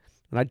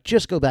 And I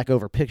just go back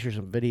over pictures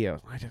and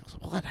videos. I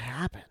just, what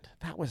happened?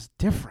 That was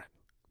different.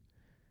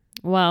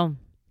 Well,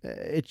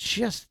 it's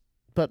just,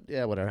 but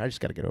yeah, whatever. I just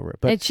got to get over it.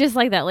 But it's just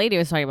like that lady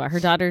was talking about. Her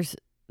daughters,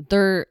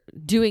 they're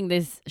doing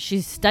this.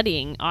 She's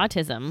studying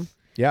autism.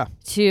 Yeah.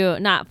 To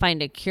not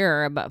find a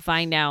cure, but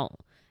find out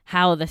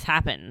how this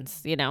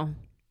happens, Yeah.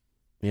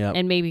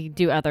 And maybe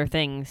do other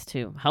things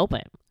to help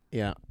it.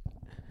 Yeah.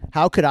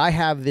 How could I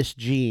have this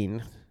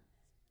gene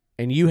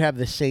and you have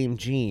the same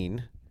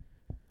gene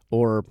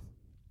or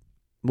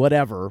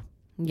whatever?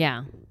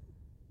 Yeah.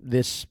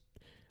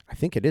 I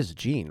think it is a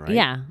gene, right?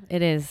 Yeah,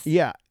 it is.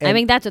 Yeah. I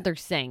mean, that's what they're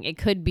saying. It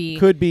could be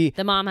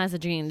the mom has a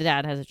gene, the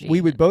dad has a gene. We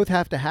would both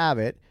have to have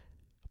it,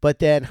 but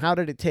then how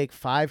did it take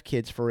 5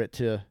 kids for it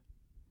to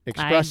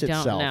express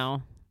itself? I don't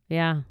know.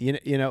 Yeah.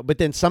 You know, but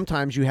then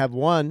sometimes you have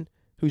one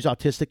who's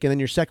autistic, and then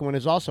your second one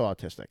is also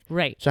autistic.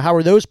 Right. So how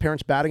are those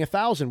parents batting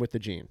 1,000 with the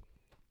gene?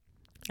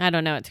 I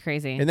don't know. It's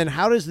crazy. And then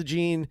how does the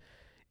gene,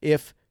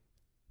 if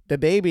the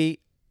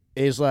baby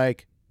is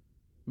like,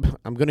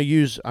 I'm gonna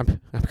use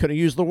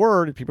the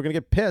word, people are gonna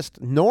get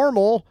pissed,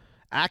 normal,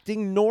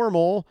 acting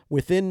normal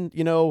within,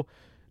 you know,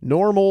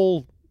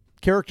 normal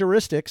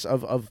characteristics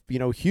of you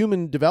know,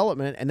 human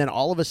development, and then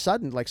all of a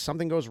sudden, like,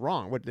 something goes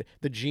wrong. What,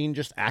 the gene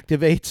just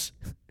activates,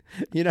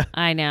 you know?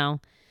 I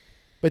know.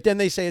 But then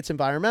they say it's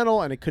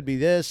environmental, and it could be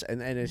this,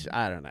 and it's,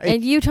 I don't know.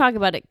 And you talk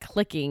about it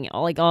clicking,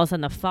 like all of a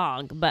sudden the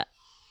fog, but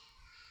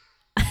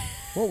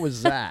what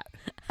was that?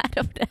 I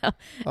don't know.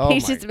 Oh,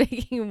 He's just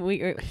making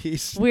weird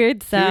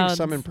sounds. Doing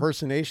some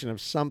impersonation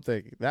of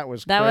something. That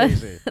was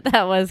crazy.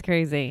 That was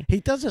crazy. He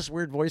does this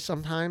weird voice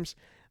sometimes.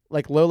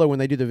 Like Lola, when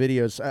they do the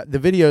videos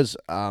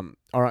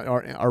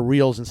are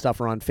reels and stuff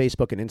are on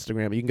Facebook and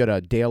Instagram. You can go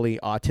to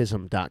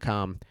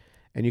DailyAutism.com,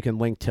 and you can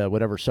link to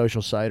whatever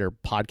social site or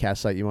podcast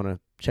site you want to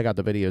check out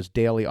the videos,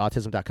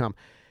 DailyAutism.com.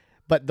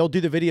 But they'll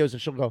do the videos,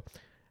 and she'll go,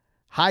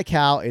 "Hi,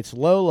 Cal, it's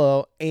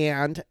Lolo,"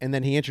 and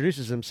then he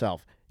introduces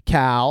himself,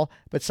 Cal.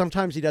 But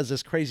sometimes he does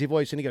this crazy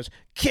voice, and he goes,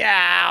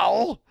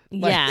 "Cal."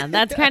 Yeah,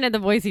 that's kind of the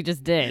voice he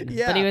just did.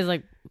 Yeah. But he was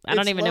like, I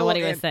don't even know what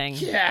he was saying.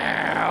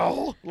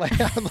 Cal.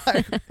 Like, I'm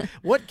like,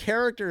 what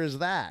character is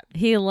that?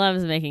 He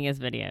loves making his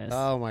videos.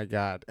 Oh my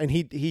God. And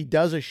he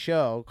does a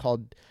show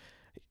called,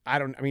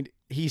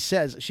 he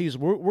says,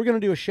 we're going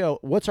to do a show.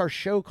 What's our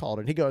show called?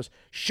 And he goes,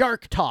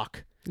 Shark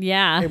Talk.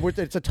 Yeah. And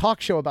it's a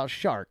talk show about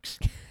sharks.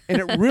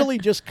 And it really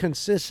just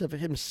consists of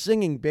him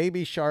singing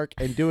Baby Shark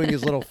and doing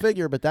his little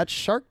figure, but that's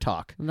Shark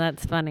Talk.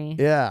 That's funny.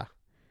 Yeah.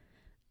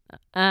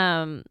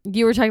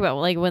 You were talking about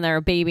like when they're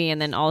a baby and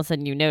then all of a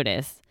sudden you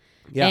notice.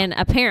 Yeah. And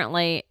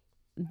apparently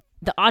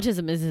the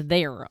autism is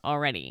there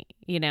already.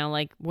 You know,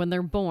 like when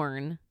they're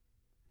born,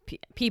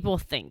 people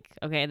think,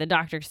 okay, the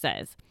doctor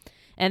says.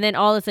 And then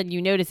all of a sudden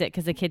you notice it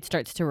because the kid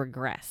starts to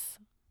regress.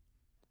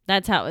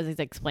 That's how it was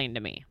explained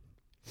to me.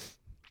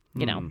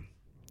 You know.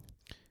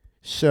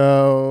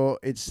 So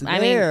it's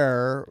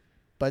there,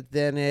 but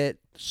then it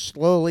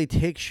slowly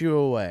takes you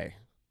away.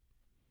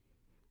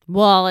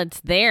 Well,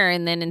 it's there,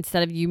 and then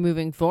instead of you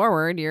moving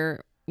forward,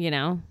 you're, you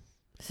know,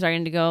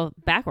 starting to go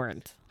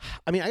backwards.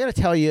 I mean, I got to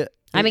tell you.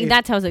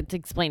 That's how it's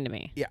explained to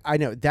me. Yeah, I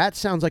know. That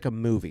sounds like a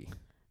movie.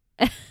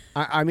 It's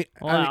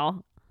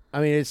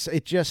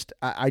just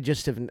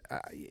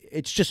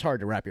hard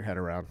to wrap your head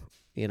around.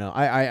 You know,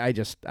 I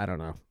don't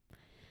know.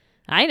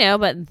 I know,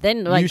 but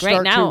then like you start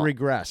right now to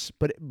regress,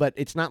 but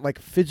it's not like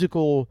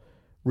physical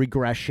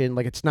regression.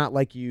 Like, it's not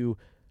like you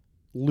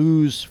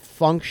lose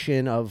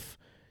function of,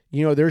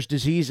 you know, there's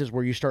diseases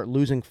where you start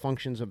losing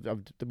functions of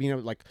you know,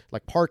 like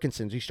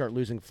Parkinson's, you start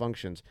losing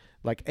functions.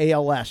 Like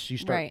ALS, you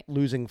start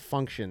losing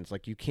functions.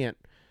 Like, you can't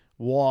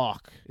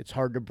walk, it's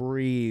hard to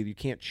breathe, you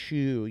can't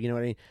chew, you know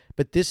what I mean?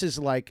 But this is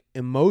like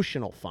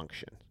emotional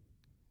function.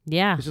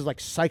 Yeah. This is like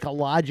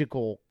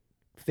psychological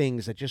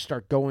things that just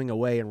start going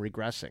away and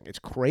regressing. It's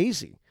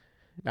crazy.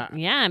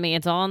 Yeah, I mean,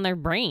 it's all in their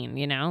brain,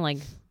 you know, like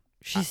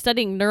she's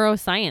studying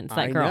neuroscience,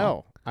 that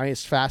girl. I know.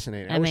 It's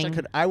fascinating.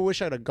 I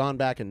wish I'd have gone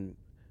back, and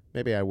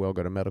maybe I will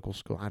go to medical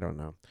school. I don't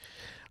know.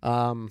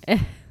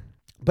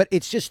 But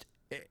it's just,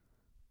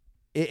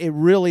 it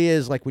really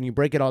is like when you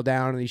break it all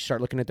down and you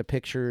start looking at the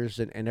pictures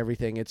and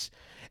everything, it's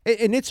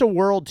a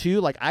world too.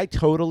 Like, I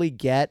totally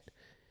get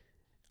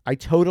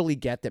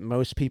that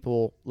most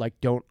people like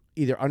don't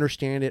either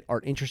understand it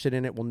or interested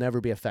in it, will never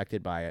be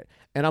affected by it.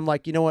 And I'm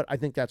like, you know what? I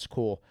think that's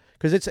cool,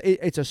 because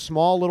it's a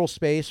small little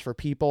space for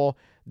people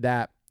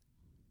that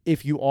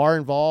if you are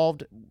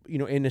involved, you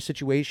know, in a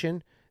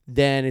situation,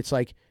 then it's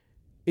like,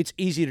 it's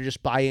easy to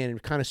just buy in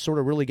and kind of sort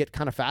of really get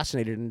kind of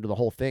fascinated into the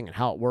whole thing and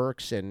how it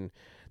works and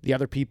the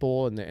other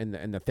people and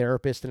the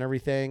therapist and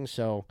everything.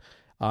 So,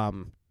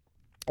 and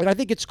I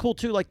think it's cool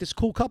too. Like this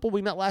cool couple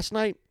we met last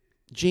night,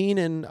 Jean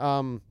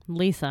and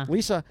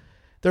Lisa,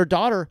 their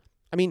daughter.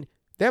 I mean,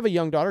 they have a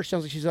young daughter.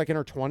 Sounds like she's like in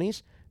her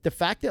 20s. The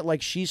fact that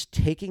like she's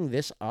taking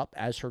this up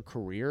as her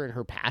career and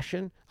her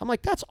passion, I'm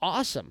like, that's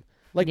awesome.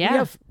 Like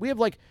we have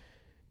like,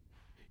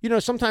 you know,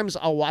 sometimes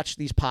I'll watch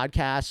these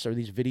podcasts or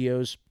these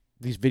video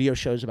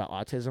shows about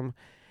autism,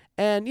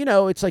 and you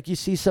know, it's like you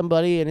see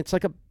somebody and it's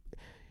like a,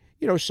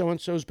 you know,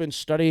 so-and-so's been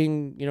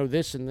studying, you know,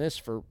 this and this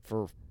for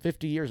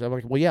 50 years. I'm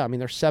like, well, yeah, I mean,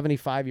 they're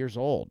 75 years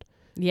old.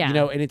 Yeah. You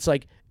know, and it's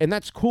like, and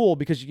that's cool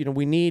because, you know,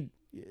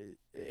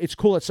 it's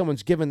cool that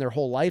someone's given their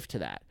whole life to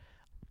that.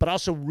 But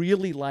also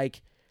really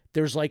like,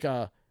 there's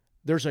a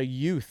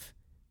youth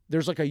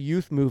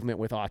movement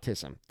with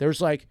autism. There's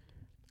like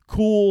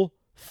cool,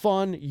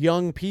 fun,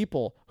 young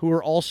people who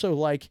are also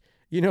like,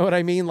 you know what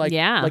I mean? Like,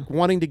 like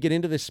wanting to get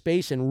into this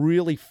space and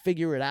really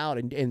figure it out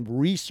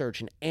and research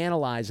and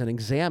analyze and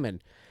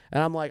examine.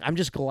 And I'm like, I'm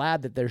just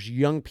glad that there's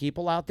young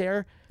people out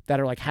there that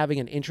are like having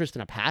an interest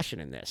and a passion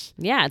in this.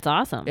 Yeah, it's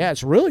awesome. Yeah,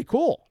 it's really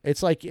cool.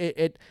 It's like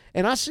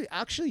and us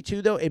actually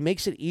too though, it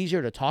makes it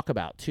easier to talk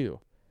about too.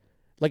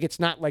 Like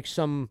it's not like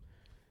some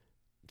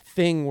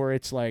thing where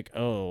it's like,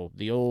 oh,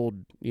 the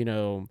old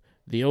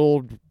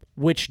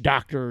witch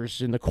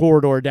doctors in the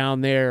corridor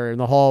down there in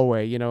the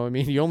hallway, you know. I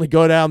mean, you only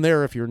go down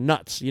there if you're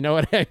nuts, you know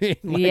what I mean?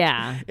 Like,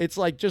 yeah. It's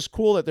like just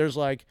cool that there's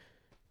like,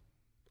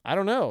 I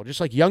don't know,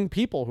 just like young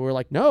people who are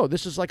like, no,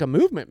 this is like a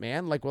movement,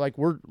 man. Like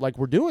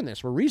we're doing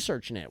this. We're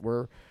researching it.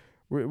 We're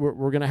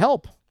going to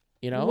help,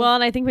 you know? Well,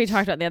 and I think we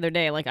talked about the other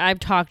day, like I've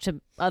talked to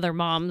other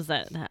moms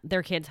that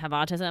their kids have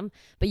autism,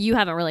 but you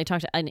haven't really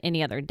talked to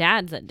any other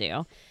dads that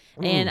do.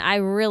 And I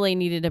really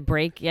needed a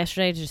break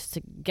yesterday just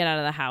to get out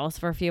of the house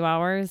for a few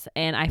hours.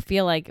 And I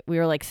feel like we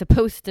were like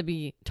supposed to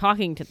be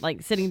talking to,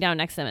 like sitting down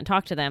next to them and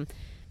talk to them,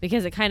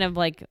 because it kind of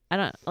like,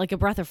 like a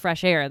breath of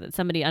fresh air that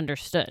somebody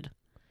understood.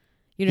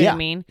 You know what I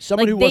mean?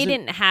 Somebody like who they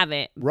didn't have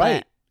it,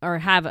 right, or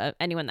have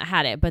anyone that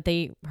had it, but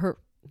they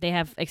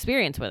have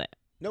experience with it.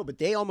 No, but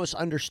they almost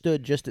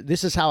understood. Just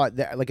this is how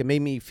it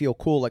made me feel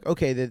cool. Like,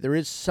 okay, there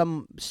is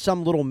some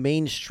little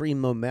mainstream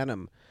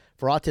momentum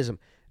for autism.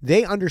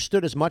 They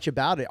understood as much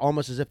about it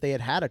almost as if they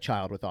had a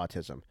child with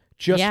autism,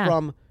 just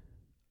from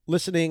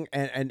listening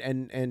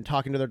and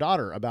talking to their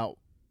daughter about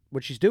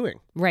what she's doing,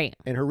 right,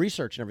 and her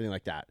research and everything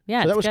like that.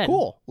 Yeah, so that was good.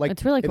 cool. Like,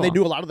 it's really cool. And they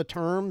knew a lot of the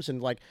terms,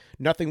 and like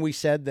nothing we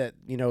said that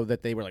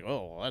that they were like,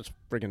 oh, that's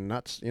freaking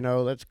nuts.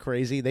 That's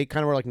crazy. They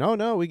kind of were like,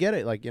 no, we get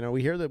it. Like,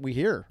 we hear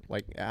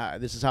like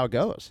this is how it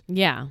goes.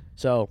 Yeah.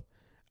 So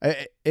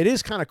it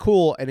is kind of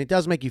cool, and it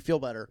does make you feel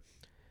better.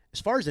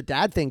 As far as the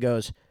dad thing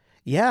goes,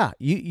 yeah,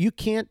 you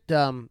can't.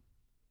 The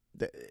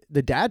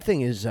dad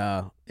thing is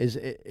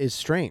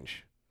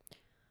strange.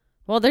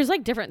 Well, there's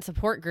like different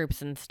support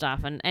groups and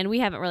stuff, and we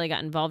haven't really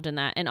got involved in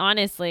that. And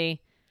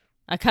honestly,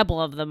 a couple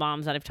of the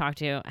moms that I've talked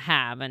to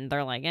have, and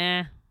they're like,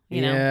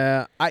 you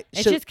know.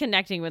 It's just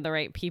connecting with the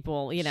right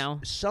people, you know.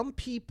 Some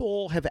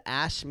people have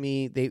asked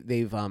me,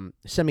 they've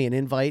sent me an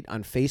invite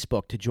on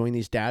Facebook to join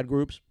these dad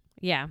groups.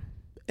 Yeah.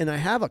 And I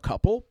have a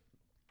couple.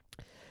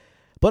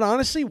 But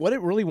honestly, what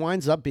it really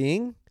winds up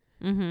being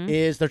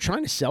is they're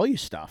trying to sell you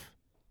stuff.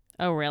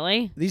 Oh,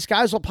 really? These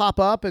guys will pop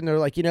up and they're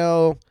like,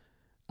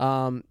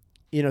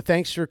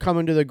 thanks for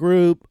coming to the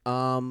group.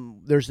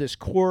 There's this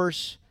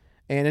course,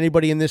 and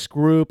anybody in this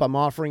group, I'm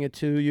offering it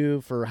to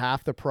you for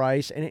half the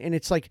price. And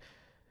it's like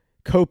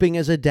coping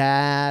as a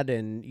dad,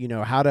 and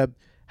how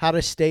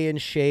to stay in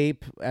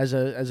shape as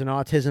an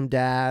autism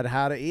dad.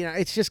 How to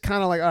it's just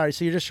kind of like, all right,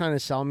 so you're just trying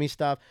to sell me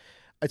stuff.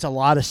 It's a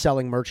lot of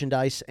selling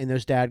merchandise in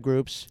those dad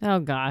groups. Oh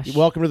gosh.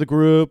 Welcome to the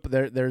group.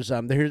 There's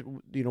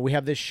we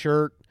have this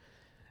shirt.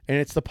 And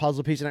it's the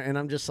puzzle piece, and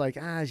I'm just like,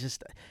 and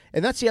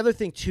that's the other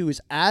thing too,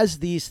 is as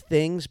these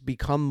things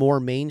become more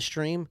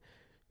mainstream,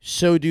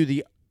 so do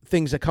the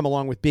things that come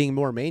along with being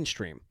more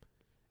mainstream.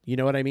 You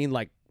know what I mean?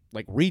 Like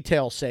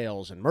retail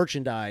sales and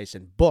merchandise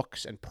and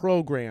books and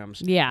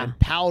programs, and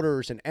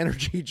powders and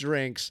energy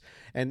drinks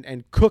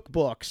and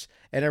cookbooks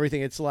and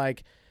everything. It's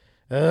like,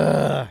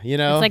 It's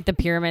like the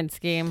pyramid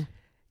scheme.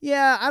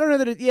 Yeah, I don't know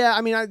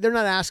that. They're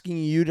not asking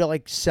you to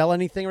like sell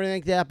anything or anything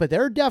like that, but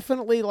they're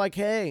definitely like,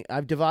 hey,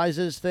 I've devised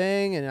this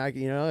thing, and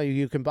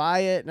you can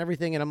buy it and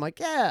everything. And I'm like,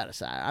 yeah,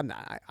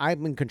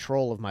 I'm in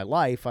control of my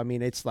life. I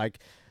mean, it's like,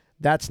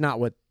 that's not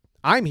what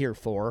I'm here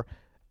for.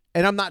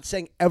 And I'm not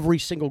saying every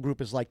single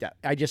group is like that.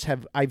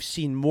 I've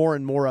seen more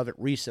and more of it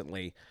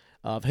recently.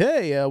 Of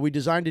hey, we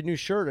designed a new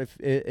shirt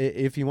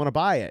if you want to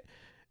buy it,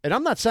 and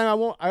I'm not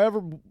saying I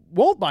ever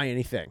won't buy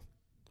anything.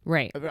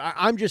 Right.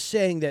 I'm just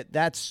saying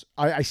that's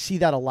I see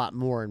that a lot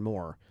more and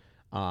more,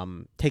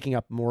 taking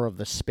up more of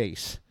the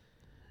space.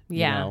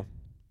 Yeah.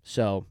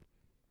 So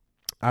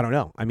I don't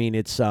know. I mean,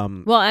 it's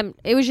Well,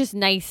 it was just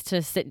nice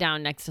to sit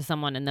down next to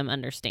someone and them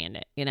understand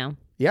it.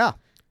 Yeah.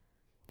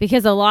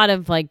 Because a lot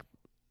of like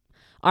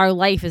our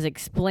life is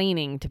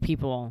explaining to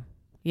people,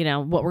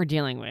 what we're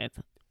dealing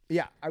with.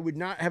 Yeah, I would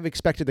not have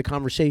expected the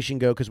conversation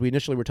go, because we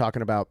initially were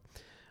talking about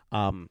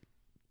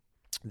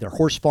their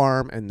horse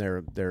farm and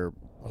their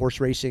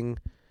horse racing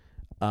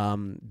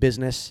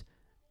business,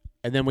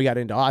 and then we got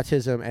into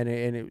autism,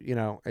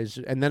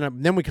 and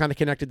then we kind of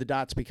connected the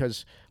dots,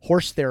 because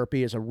horse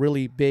therapy is a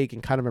really big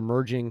and kind of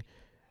emerging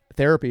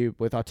therapy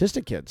with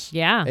autistic kids.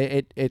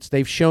 Yeah,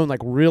 they've shown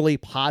like really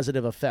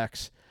positive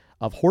effects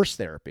of horse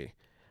therapy,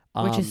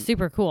 which is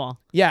super cool.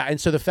 Yeah, and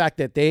so the fact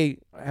that they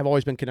have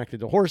always been connected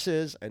to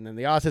horses, and then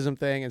the autism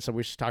thing, and so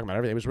we're just talking about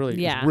everything. It was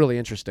really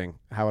interesting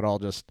how it all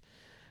just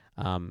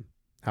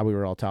how we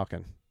were all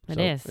talking. It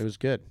is. It was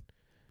good.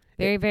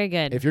 Very, very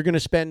good. If you're going to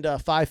spend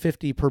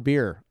 $5.50 per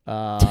beer,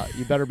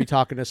 you better be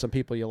talking to some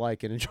people you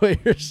like and enjoy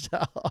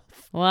yourself.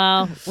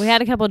 Well, we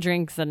had a couple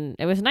drinks and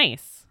it was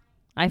nice.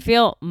 I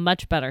feel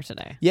much better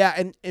today.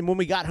 Yeah, and when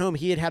we got home,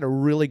 he had a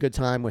really good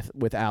time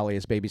with Allie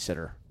as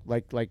babysitter.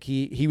 Like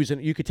he was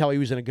you could tell he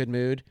was in a good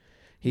mood.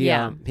 He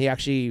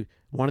actually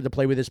wanted to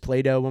play with his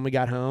Play-Doh when we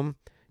got home.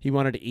 He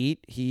wanted to eat.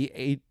 He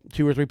ate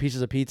 2 or 3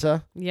 pieces of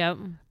pizza. Yep.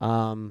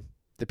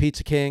 The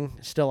Pizza King,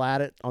 still at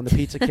it on the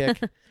pizza kick.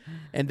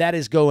 And that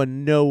is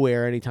going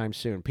nowhere anytime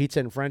soon. Pizza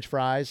and French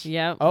fries.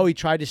 Yep. Oh, he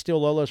tried to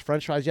steal Lolo's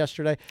French fries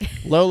yesterday.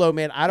 Lolo,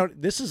 man,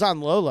 this is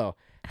on Lolo.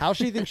 How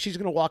she thinks she's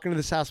going to walk into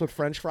this house with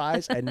French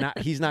fries and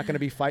he's not going to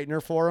be fighting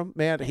her for them?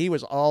 Man, he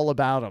was all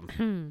about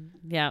them.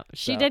 Yeah,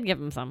 she did give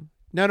him some.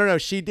 No,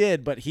 she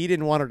did, but he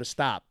didn't want her to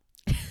stop.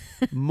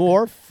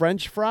 More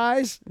French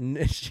fries?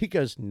 She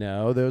goes,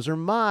 no, those are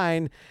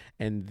mine,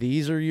 and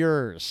these are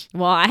yours.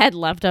 Well, I had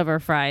leftover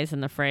fries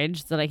in the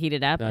fridge that I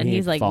heated up, and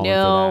he's like,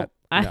 no,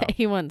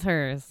 he wants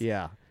hers.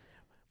 Yeah.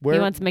 He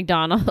wants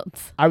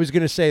McDonald's. I was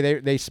going to say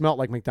they smelt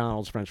like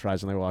McDonald's French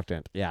fries when they walked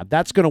in. Yeah,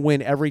 that's going to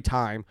win every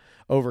time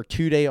over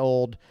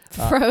 2-day-old.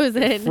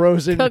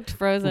 Frozen. Cooked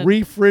frozen.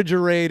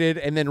 Refrigerated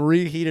and then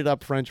reheated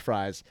up French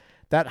fries.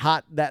 That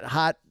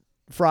hot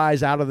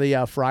fries out of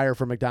the fryer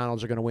from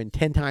McDonald's are going to win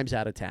 10 times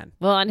out of 10.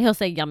 Well, and he'll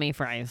say yummy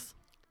fries.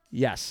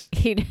 Yes.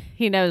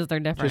 He knows they're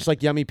different. Just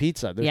like yummy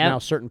pizza. There's now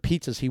certain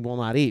pizzas he will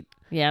not eat.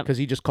 Yeah. Because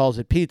he just calls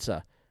it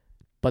pizza.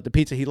 But the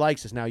pizza he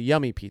likes is now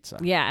yummy pizza.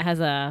 Yeah, it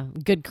has a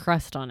good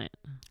crust on it.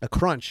 A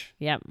crunch.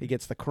 Yep. He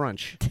gets the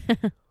crunch.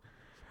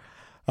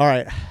 All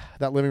right.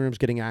 That living room's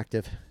getting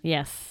active.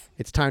 Yes.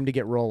 It's time to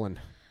get rolling.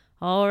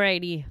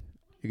 Alrighty.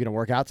 You going to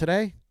work out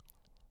today?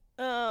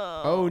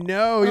 Oh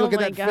no. You look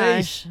at that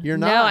face. You're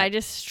not. No, I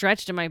just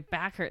stretched and my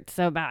back hurts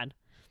so bad.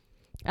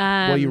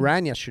 Well, you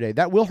ran yesterday.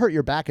 That will hurt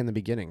your back in the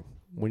beginning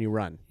when you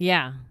run.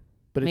 Yeah.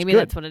 But maybe good.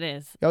 That's what it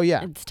is. Oh,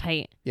 yeah. It's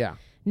tight. Yeah.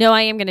 No,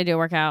 I am going to do a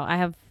workout. I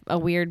have a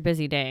weird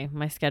busy day,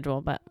 my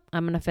schedule, but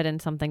I'm going to fit in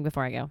something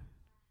before I go.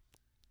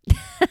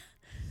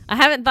 I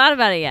haven't thought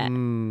about it yet.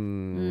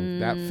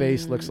 That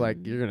face looks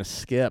like you're going to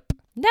skip.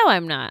 No,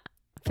 I'm not.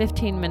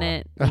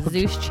 15-minute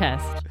Zeus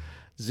chest.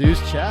 Zeus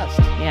chest.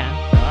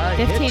 Yeah. All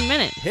right, 15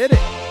 minutes. Hit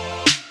it.